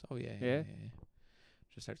 Yeah. Good times. Oh yeah. Yeah.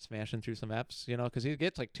 Just start smashing through some eps, because he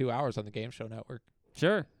gets like 2 hours on the Game Show Network.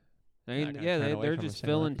 Sure. I Not mean, gonna yeah, turn away they're from a just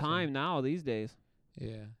single filling episode. time now these days.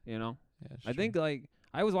 Yeah. You know. Yeah. it's I think true. like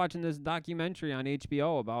I was watching this documentary on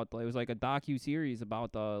HBO about it was like a docu-series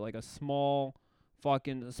about like a small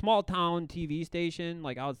town TV station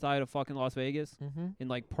like outside of fucking Las Vegas in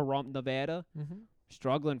like Pahrump, Nevada,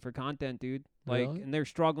 struggling for content, dude. Like, Really? and they're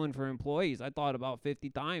struggling for employees. I thought about 50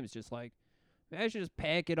 times, just like, man, I should just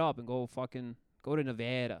pack it up and go to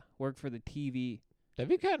Nevada, work for the TV. That'd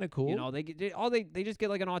be kind of cool. You know, they just get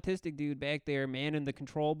like an autistic dude back there manning the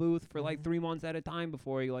control booth for like 3 months at a time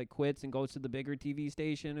before he like quits and goes to the bigger TV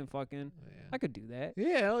station and fucking. I could do that.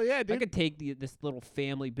 Yeah, hell yeah, I dude. could take this little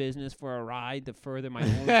family business for a ride to further my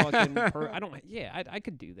own fucking. I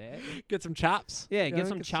could do that. Get some chops. Yeah, You get know,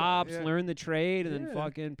 some chops, yeah. learn the trade, and then Yeah.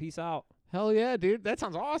 fucking peace out. Hell yeah, dude. That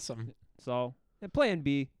sounds awesome. So, plan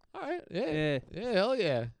B. All right. Yeah. Yeah, Yeah. Hell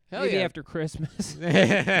yeah. Hell maybe yeah. after Christmas.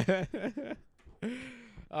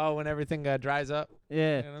 Oh, when everything dries up.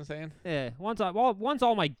 Yeah, You know what I'm saying? yeah. Once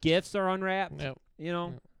all my gifts are unwrapped, Yep. you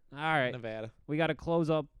know. All right, Nevada. we got to close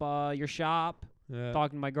up your shop. Yeah.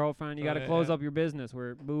 Talking to my girlfriend, you Oh, got to yeah, close yeah. up your business.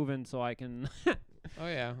 We're moving, so I can. Oh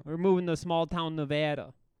yeah. We're moving to small town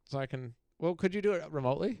Nevada. So I can. Well, could you do it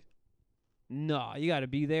remotely? No, you got to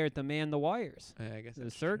be there to man the wires, Yeah, I guess the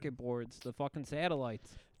that's true. circuit boards, the fucking satellites.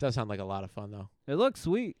 Does sound like a lot of fun though. It looks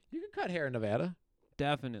sweet, You can cut hair in Nevada.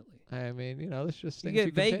 definitely. I mean, it's just You things get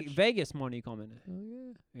you can pitch. Vegas money coming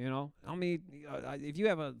in. Oh You know, I mean, if you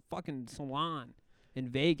have a fucking salon in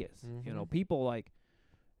Vegas, you know, Mhm. people like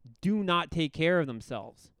do not take care of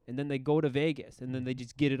themselves, and then they go to Vegas, and then they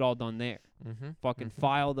just get it all done there. yeah. Mm-hmm. Fucking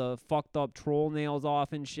file the fucked up troll nails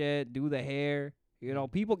off and shit, do the hair. You know,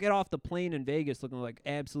 people get off the plane in Vegas looking like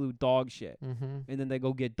absolute dog shit, Mm-hmm. and then they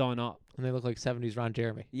go get done up. And they look like 70s Ron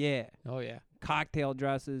Jeremy. Yeah. Oh yeah. Cocktail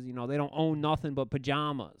dresses, you know, they don't own nothing but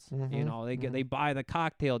pajamas. You Mhm, know, they mhm. they buy the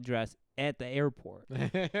cocktail dress at the airport.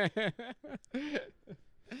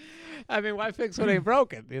 I mean, why fix what ain't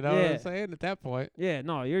broken? You know what Yeah. I'm saying? At that point, Yeah,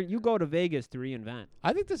 no, you go to Vegas to reinvent.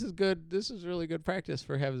 I think this is good. This is really good practice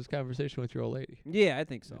for having this conversation with your old lady. Yeah, I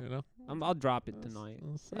think so. You know? I'll drop it tonight.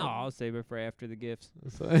 No, I'll save it for after the gifts.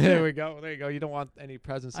 There we go. There you go. You don't want any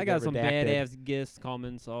presents. I to got get some redacted. badass gifts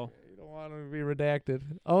coming, so You don't want them to be redacted.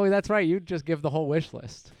 Oh, that's right. You just give the whole wish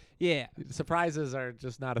list. yeah. Surprises are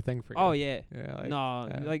just not a thing for you. Oh yeah. Yeah. Like, No,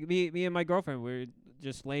 yeah. like me and my girlfriend, we're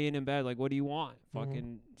just laying in bed, like, what do you want? Mhm.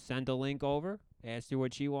 Fucking send a link over. Asked her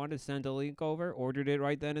what she wanted, sent a link over, ordered it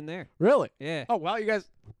right then and there. Really? Yeah. Oh, well, you guys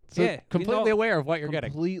so Yeah, you completely know- aware of what you're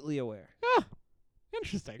getting. Completely aware.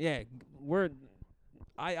 Interesting. Yeah,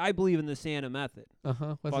 I believe in the Santa method.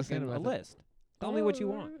 Uh-huh. What's the Fucking Santa a method? list. Tell me what you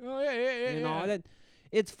want. Oh, yeah. You know, that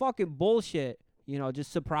it's fucking bullshit. You know,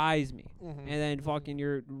 just surprise me. Mhm. And then fucking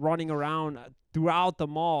you're running around throughout the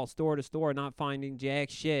mall, store to store, not finding jack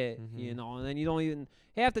shit. You Mhm. know, and then you don't even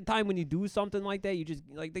half the time when you do something like that, you just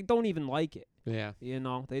like they don't even like it. Yeah, You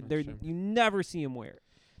know, That's they're true. you never see them wear it.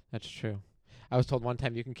 that's true. I was told one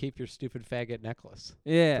time you can keep your stupid faggot necklace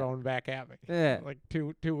Yeah, thrown back at me. yeah, Like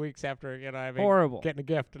two weeks after, I mean, horrible. getting a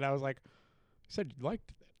gift, and I was like, "You said you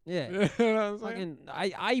liked Yeah, it." You know what I'm saying?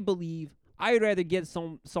 fucking I believe I'd rather get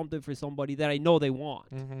something for somebody that I know they want.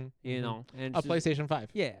 Mm-hmm. You know, and A it's just- PlayStation 5.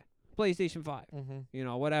 Yeah, PlayStation 5. Mm-hmm. You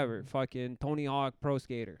know, whatever. Fucking Tony Hawk Pro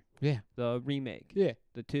Skater. Yeah. The remake. Yeah,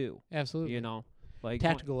 The 2. absolutely. You know, like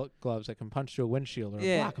Tactical gloves that can punch through a windshield or a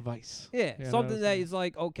Yeah. block of ice. Yeah, You know what something I'm that saying? is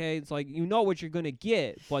like, okay, it's like you know what you're gonna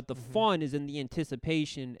get, but the Mhm. fun is in the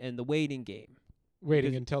anticipation and the waiting game.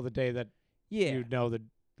 Waiting Because- until the day that Yeah, you know that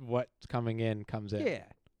what's coming in comes in. yeah.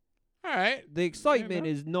 All right. The excitement know.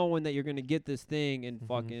 is knowing that you're gonna get this thing and Mhm.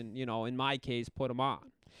 fucking, in my case, put them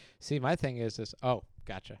on. See, my thing is this. Oh,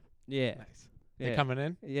 gotcha. Yeah. Nice. Yeah. They coming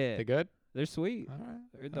in? Yeah. They good? They're sweet. All right.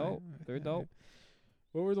 They're All right, dope. all right, They're all right. dope.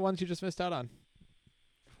 What were the ones you just missed out on?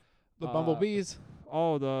 The Uh, bumblebees.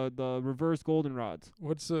 Oh, the reverse goldenrods.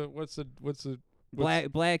 What's the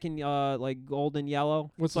Black and like golden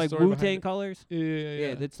yellow. What's It's the like story behind Wu-Tang it? colors. Yeah.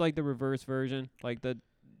 It's like the reverse version. Like the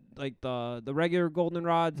regular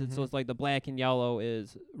goldenrods. Mhm. So it's like the black and yellow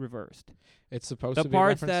is reversed. It's supposed The to be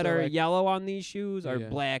parts referenced that to, are like, yellow on these shoes are Yeah.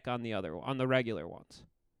 black on the regular ones.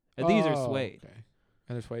 And these are Oh, suede. Okay.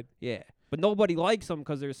 And they're suede. Yeah, but nobody likes them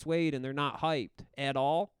because they're suede and they're not hyped at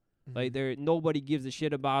all. Like Mhm. nobody gives a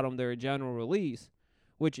shit about them. They're a general release,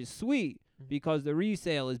 which is sweet Mhm. because the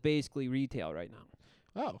resale is basically retail right now.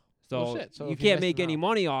 Oh. So, Well, shit. So you if you can't missed make them any out-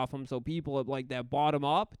 money off them. So people like that bought them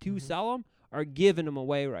up to Mhm. sell them are giving them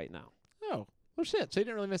away right now. Oh. Well, shit. So you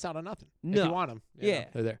didn't really miss out on nothing. If No. you want them. Yeah.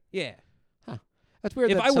 They're there. Yeah, That's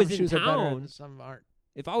weird. If that I some was in shoes are better town- and some aren't.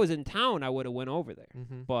 if I was in town, I would have went over there.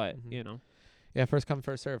 Mm-hmm. But Mhm. Yeah. First come,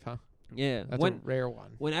 first serve, huh? yeah, That's a rare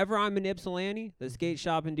one. whenever I'm in Ypsilanti, the Mhm. skate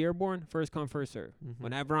shop in Dearborn, first come, first serve. Mhm.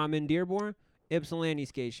 Whenever I'm in Dearborn, Ypsilanti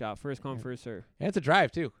skate shop, first come, Yeah. first serve. And it's a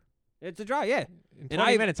drive too. It's a drive, yeah. In And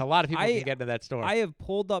 20 minutes, a lot of people I- can get into that store. I have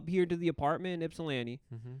pulled up here to the apartment in Ypsilanti,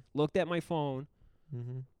 Mm-hmm. looked at my phone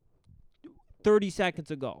Mm-hmm. 30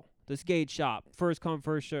 seconds ago. The skate shop, first come,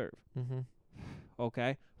 first serve. Mm-hmm.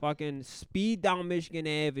 Okay? Fucking speed down Michigan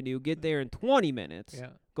Avenue, get there in 20 minutes. Yeah.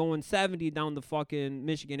 Going 70 down the fucking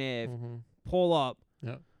Michigan Ave, Mm-hmm. pull up.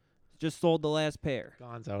 Yep. Just sold the last pair.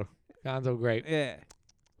 Gonzo, great. Yeah.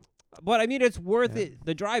 But I mean, it's worth Yeah. it.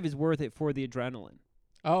 The drive is worth it for the adrenaline.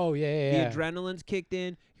 Oh yeah. The adrenaline's kicked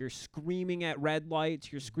in. You're screaming at red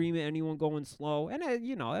lights. You're screaming at anyone going slow. And,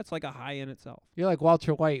 that's like a high in itself. You're like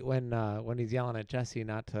Walter White when he's yelling at Jesse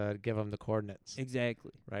not to give him the coordinates.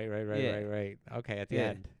 Exactly. Right. Yeah. Right. Okay, at the Yeah.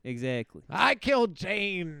 end. Exactly. I killed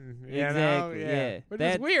Jane. You know? Exactly, yeah. Which is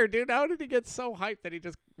That's- weird, dude. How did he get so hyped that he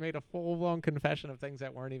just made a full-blown confession of things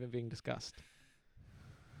that weren't even being discussed?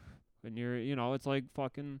 And it's like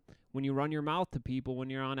fucking when you run your mouth to people when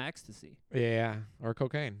you're on ecstasy. Yeah, or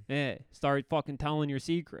cocaine. Yeah. Start fucking telling your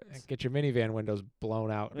secrets. Get your minivan windows blown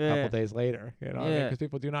out a Yeah. couple days later. Yeah. Because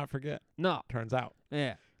people do not forget. No. Turns out.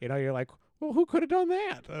 Yeah. You're like, well, who could have done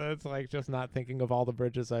that? It's like just not thinking of all the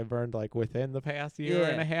bridges I burned like within the past year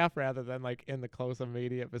and Yeah. a half, rather than like in the close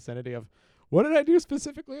immediate vicinity of what did I do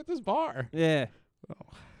specifically at this bar? Yeah.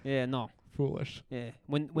 Oh, Yeah. No. foolish. Yeah.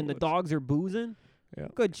 When the Foolish. dogs are boozing, Yeah.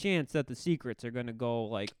 good chance that the secrets are gonna go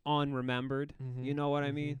like unremembered. Mhm. You know what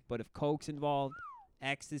I Mhm. mean? But if coke's involved,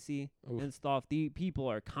 ecstasy Oof. and stuff, the people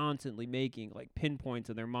are constantly making like pinpoints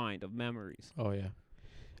in their mind of memories. Oh yeah.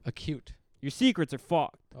 Acute. Your secrets are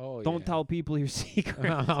fucked. Oh Don't yeah. tell people your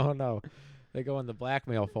secrets. Oh no. They go in the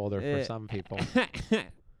blackmail folder for Yeah. some people.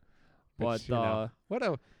 But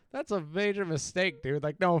Which, that's a major mistake, dude.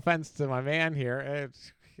 Like, no offense to my man here.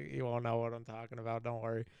 You won't know what I'm talking about. Don't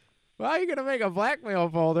worry. Well, you're gonna make a blackmail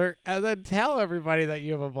folder and then tell everybody that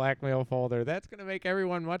you have a blackmail folder. That's gonna make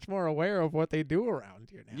everyone much more aware of what they do around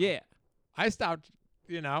you now. yeah. I stopped.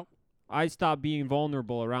 I stopped being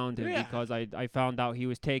vulnerable around him Yeah. because I found out he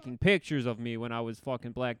was taking pictures of me when I was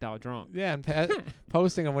fucking blacked out drunk. Yeah, and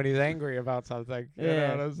posting him when he's angry about something. You know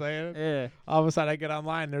Yeah. what I'm saying? Yeah. All of a sudden, I get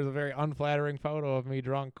online. There's a very unflattering photo of me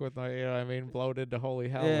drunk with my, bloated to holy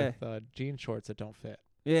hell Yeah. with jean shorts that don't fit.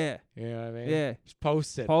 Yeah. You know what I mean? Yeah. Just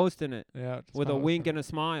post it. Posting it Yeah, just with a post wink it. and a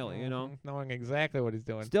smile, you know. Mhm, knowing exactly what he's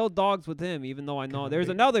doing. Still dogs with him, even though I know Gonna there's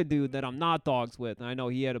be- another dude that I'm not dogs with, and I know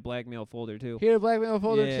he had a blackmail folder too. He had a blackmail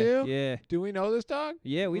folder yeah, too? Yeah. Do we know this dog?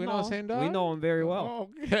 Yeah, we We know know the same him. dog? We know him very well.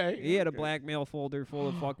 Oh, okay. He had a okay. blackmail folder full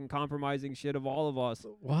of fucking compromising shit of all of us.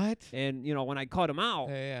 What? And, when I cut him out,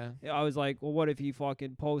 Yeah. I was like, well, what if he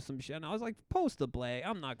fucking posts some shit? And I was like, post the black.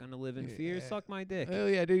 I'm not going to live in fear. Yeah. Suck my dick. Oh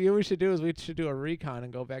yeah, dude. What we should do is we should do a recon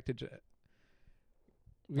and go back to.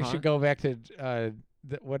 We Huh? should go back to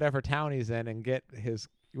whatever town he's in and get his.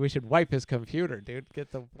 We should wipe his computer, dude.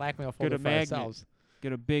 Get the blackmail folder a for magnet. ourselves.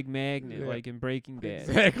 Get a big magnet Yeah. like in Breaking Bad.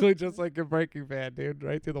 Exactly, just like in Breaking Bad, dude.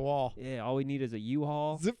 Right through the wall. Yeah, all we need is a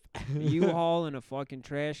U-Haul. Zip. A U-Haul and a fucking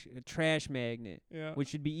trash magnet, Yeah. which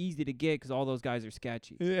should be easy to get because all those guys are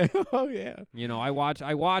sketchy. Yeah. Oh yeah. I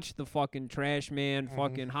watch the fucking trash man Mhm.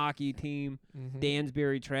 fucking hockey team, Mhm.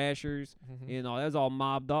 Dansbury Trashers. Mhm. That's all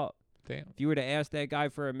mobbed up. Damn. If you were to ask that guy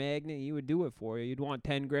for a magnet, he would do it for you. You'd want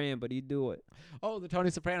 10 grand, but he'd do it. Oh, the Tony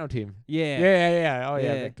Soprano team. Yeah. Yeah. Oh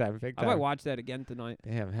yeah, Yeah. big time, big I time. might watch that again tonight.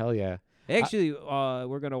 Damn, hell yeah. Actually,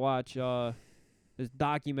 we're gonna watch this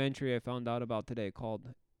documentary I found out about today called,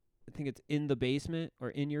 I think it's In the Basement or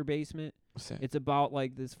In Your Basement. It's about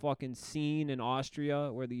like this fucking scene in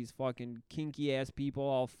Austria where these fucking kinky ass people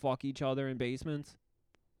all fuck each other in basements.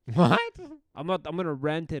 What? I'm gonna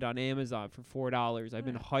rent it on Amazon for $4. I've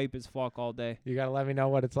been hype as fuck all day. You gotta let me know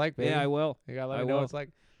what it's like, baby. Yeah, I will. You gotta let I me know what will. it's like.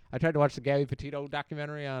 I tried to watch the Gabby Petito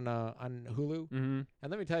documentary on Hulu, Mm-hmm. and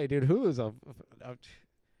let me tell you, dude, Hulu's a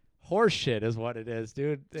horse shit is what it is,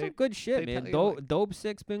 dude. Some good shit, they man. tell you, like- Dope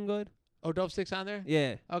Sick's been good. Oh, Dope Sick's on there?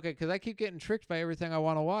 Yeah. Okay, because I keep getting tricked by everything I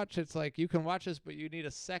want to watch. It's like you can watch this, but you need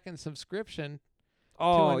a second subscription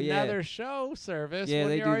Oh, to yeah. another show service Yeah, when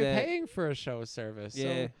they you're do already that. paying for a show service.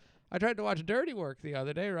 Yeah. So I tried to watch Dirty Work the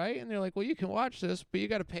other day, right? And they're like, well, you can watch this, but you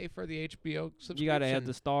got to pay for the HBO subscription. You gotta have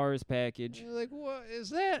the stars package. And you're like, what is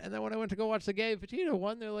that? And then when I went to go watch the Gabby Petito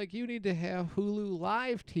one, they're like, you need to have Hulu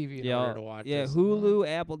Live TV in order to watch Yeah, this. Hulu,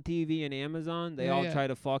 Apple TV, and Amazon, they Yeah, all yeah. try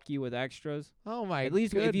to fuck you with extras. Oh, my At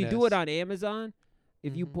least if you do it on Amazon,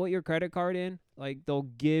 if you Mhm. put your credit card in, like they'll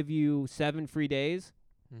give you 7 free days,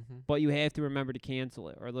 but you have to remember to cancel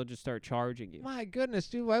it or they'll just start charging you. My goodness,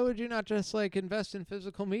 dude, why would you not just, like, invest in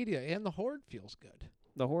physical media? And the Horde feels good.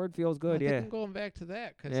 The Horde feels I good, think yeah. I'm going back to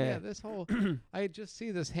that because Yeah. this whole I just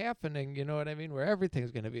see this happening. You know what I mean? Where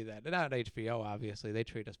everything's going to be that. Not HBO, obviously. They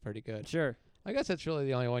treat us pretty good. Sure. I guess that's really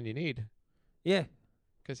the only one you need. Yeah.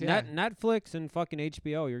 Because Netflix and fucking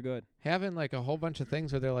HBO, you're good. having like a whole bunch of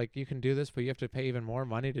things where they're like, you can do this, but you have to pay even more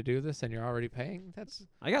money to do this, and you're already paying. That's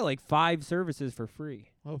I got like 5 services for free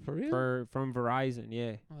for real. from Verizon,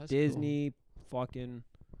 yeah. Oh, that's cool. Disney, fucking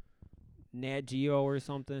Nat Geo or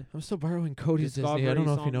something. I'm still borrowing Cody's Disney. I Discovery don't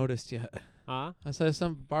know if you something. noticed yet. Huh? I said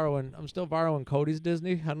I'm still borrowing Cody's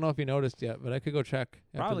Disney. I don't know if you noticed yet, but I could go check.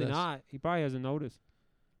 after Probably this. not. He probably hasn't noticed.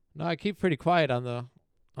 No, I keep pretty quiet on the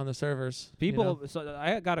servers. you People, know? so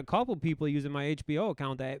I got a couple people using my HBO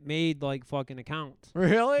account that made like fucking accounts.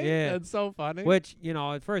 Really? Yeah. That's so funny. Which, you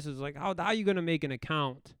know, at first it was like, how you gonna make an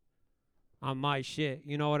account on my shit?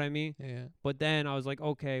 You know what I mean? Yeah. But then I was like,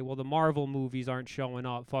 okay, well the Marvel movies aren't showing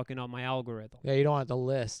up, fucking up my algorithm. Yeah, you don't want the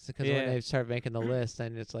list because Yeah. when they start making the list,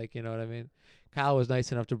 then it's like, you know what I mean? Kyle was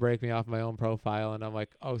nice enough to break me off my own profile, and I'm like,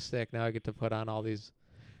 oh, sick. Now I get to put on all these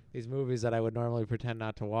movies that I would normally pretend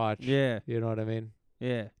not to watch. Yeah, You know what I mean?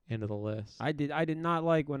 yeah. Into the list. I did not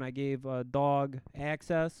like when I gave a dog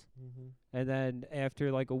access, and then after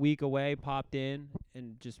like a week away, popped in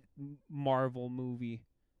and just Marvel movie,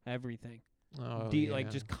 everything. Oh, Like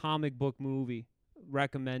just comic book movie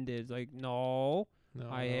recommended. Like no, no.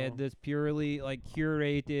 I had this purely like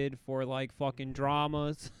curated for like fucking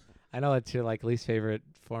dramas. I know that's your like least favorite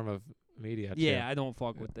form of media. Too. Yeah, I don't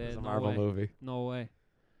fuck with It's that. a No Marvel way. movie. No way.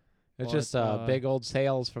 It's But, just big old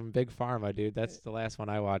sales from Big Pharma, dude. That's the last one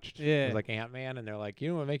I watched. It Yeah. was like Ant-Man, and they're like, you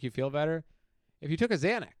know what would make you feel better? If you took a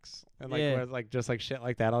Xanax. And like, Yeah. where it's, like just like shit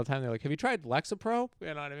like that all the time. They're like, have you tried Lexapro? You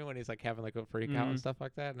know what I mean? When he's like having like a freak out and Mhm. stuff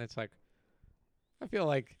like that. And it's like, I feel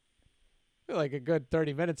like a good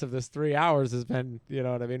 30 minutes of this 3 hours has been, you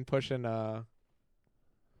know what I mean, pushing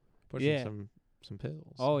Yeah. some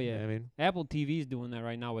pills. Oh, You know yeah. what I mean, Apple TV's doing that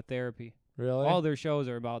right now with therapy. really? All their shows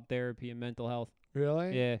are about therapy and mental health.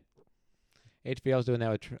 Really? Yeah. HBO's doing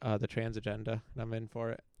that with the trans agenda, and I'm in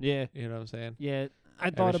for it. Yeah. You know what I'm saying? Yeah. I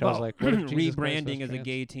Every thought show's about like, what if Jesus Christ was rebranding as a trans?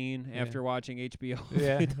 gay teen Yeah. after watching HBO. a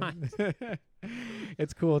Yeah. few times.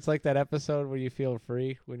 It's cool. It's like that episode where you feel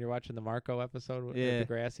free when you're watching the Marco episode with Yeah.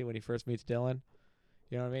 Degrassi when he first meets Dylan.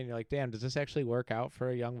 You know what I mean? You're like, damn, does this actually work out for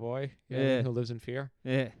a young boy you know what I mean, Yeah. who lives in fear?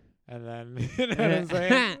 Yeah. And then, you know what I'm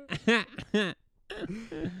saying?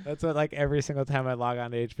 That's what, like, every single time I log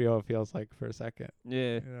on to HBO, it feels like for a second.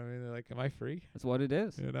 Yeah. You know what I mean? They're like, am I free? That's what it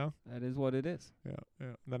is. You know? That is what it is. Yeah, yeah.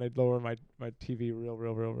 And then I'd lower my TV real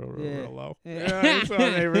Yeah. low. Yeah. Yeah, so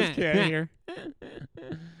our neighbors can't hear.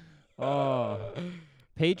 Oh.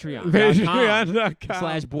 Patreon.com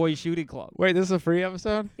Patreon.com. /Boy Shooting Club. Wait, this is a free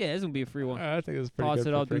episode? Yeah, this will be a free one. I think this is pretty Toss good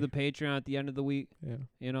it for out free. through the Patreon at the end of the week. Yeah.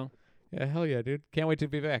 You know? Yeah, hell yeah, dude. Can't wait to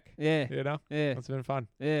be back. Yeah. You know? Yeah. It's been fun.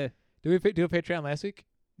 Yeah. Did we do a Patreon last week?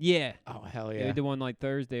 Yeah. Oh, hell Yeah, yeah. we did one like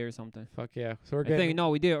Thursday or something. Fuck yeah. So we're I getting... think no,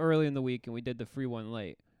 we did it early in the week and we did the free one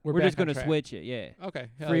late. We're back just on gonna track. switch it, yeah. Okay.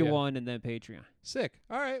 Hell Free yeah. one and then Patreon. Sick.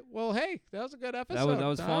 All right. Well, hey, that was a good episode. that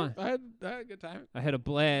was fun. I had a good time. I had a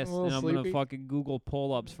blast, A little and I'm sleepy. gonna fucking Google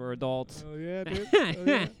pull-ups for adults. Oh, yeah, dude. Oh,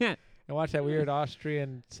 yeah. yeah, And watch that weird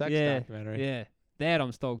Austrian sex documentary. yeah, that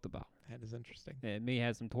I'm stoked about. That is interesting. Yeah, it may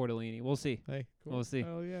have some tortellini. We'll see. Hey, cool. We'll see.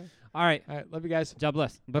 Oh, yeah. All right, All right. Love you guys. God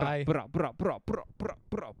bless. Bye.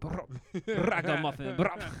 Ragamuffin.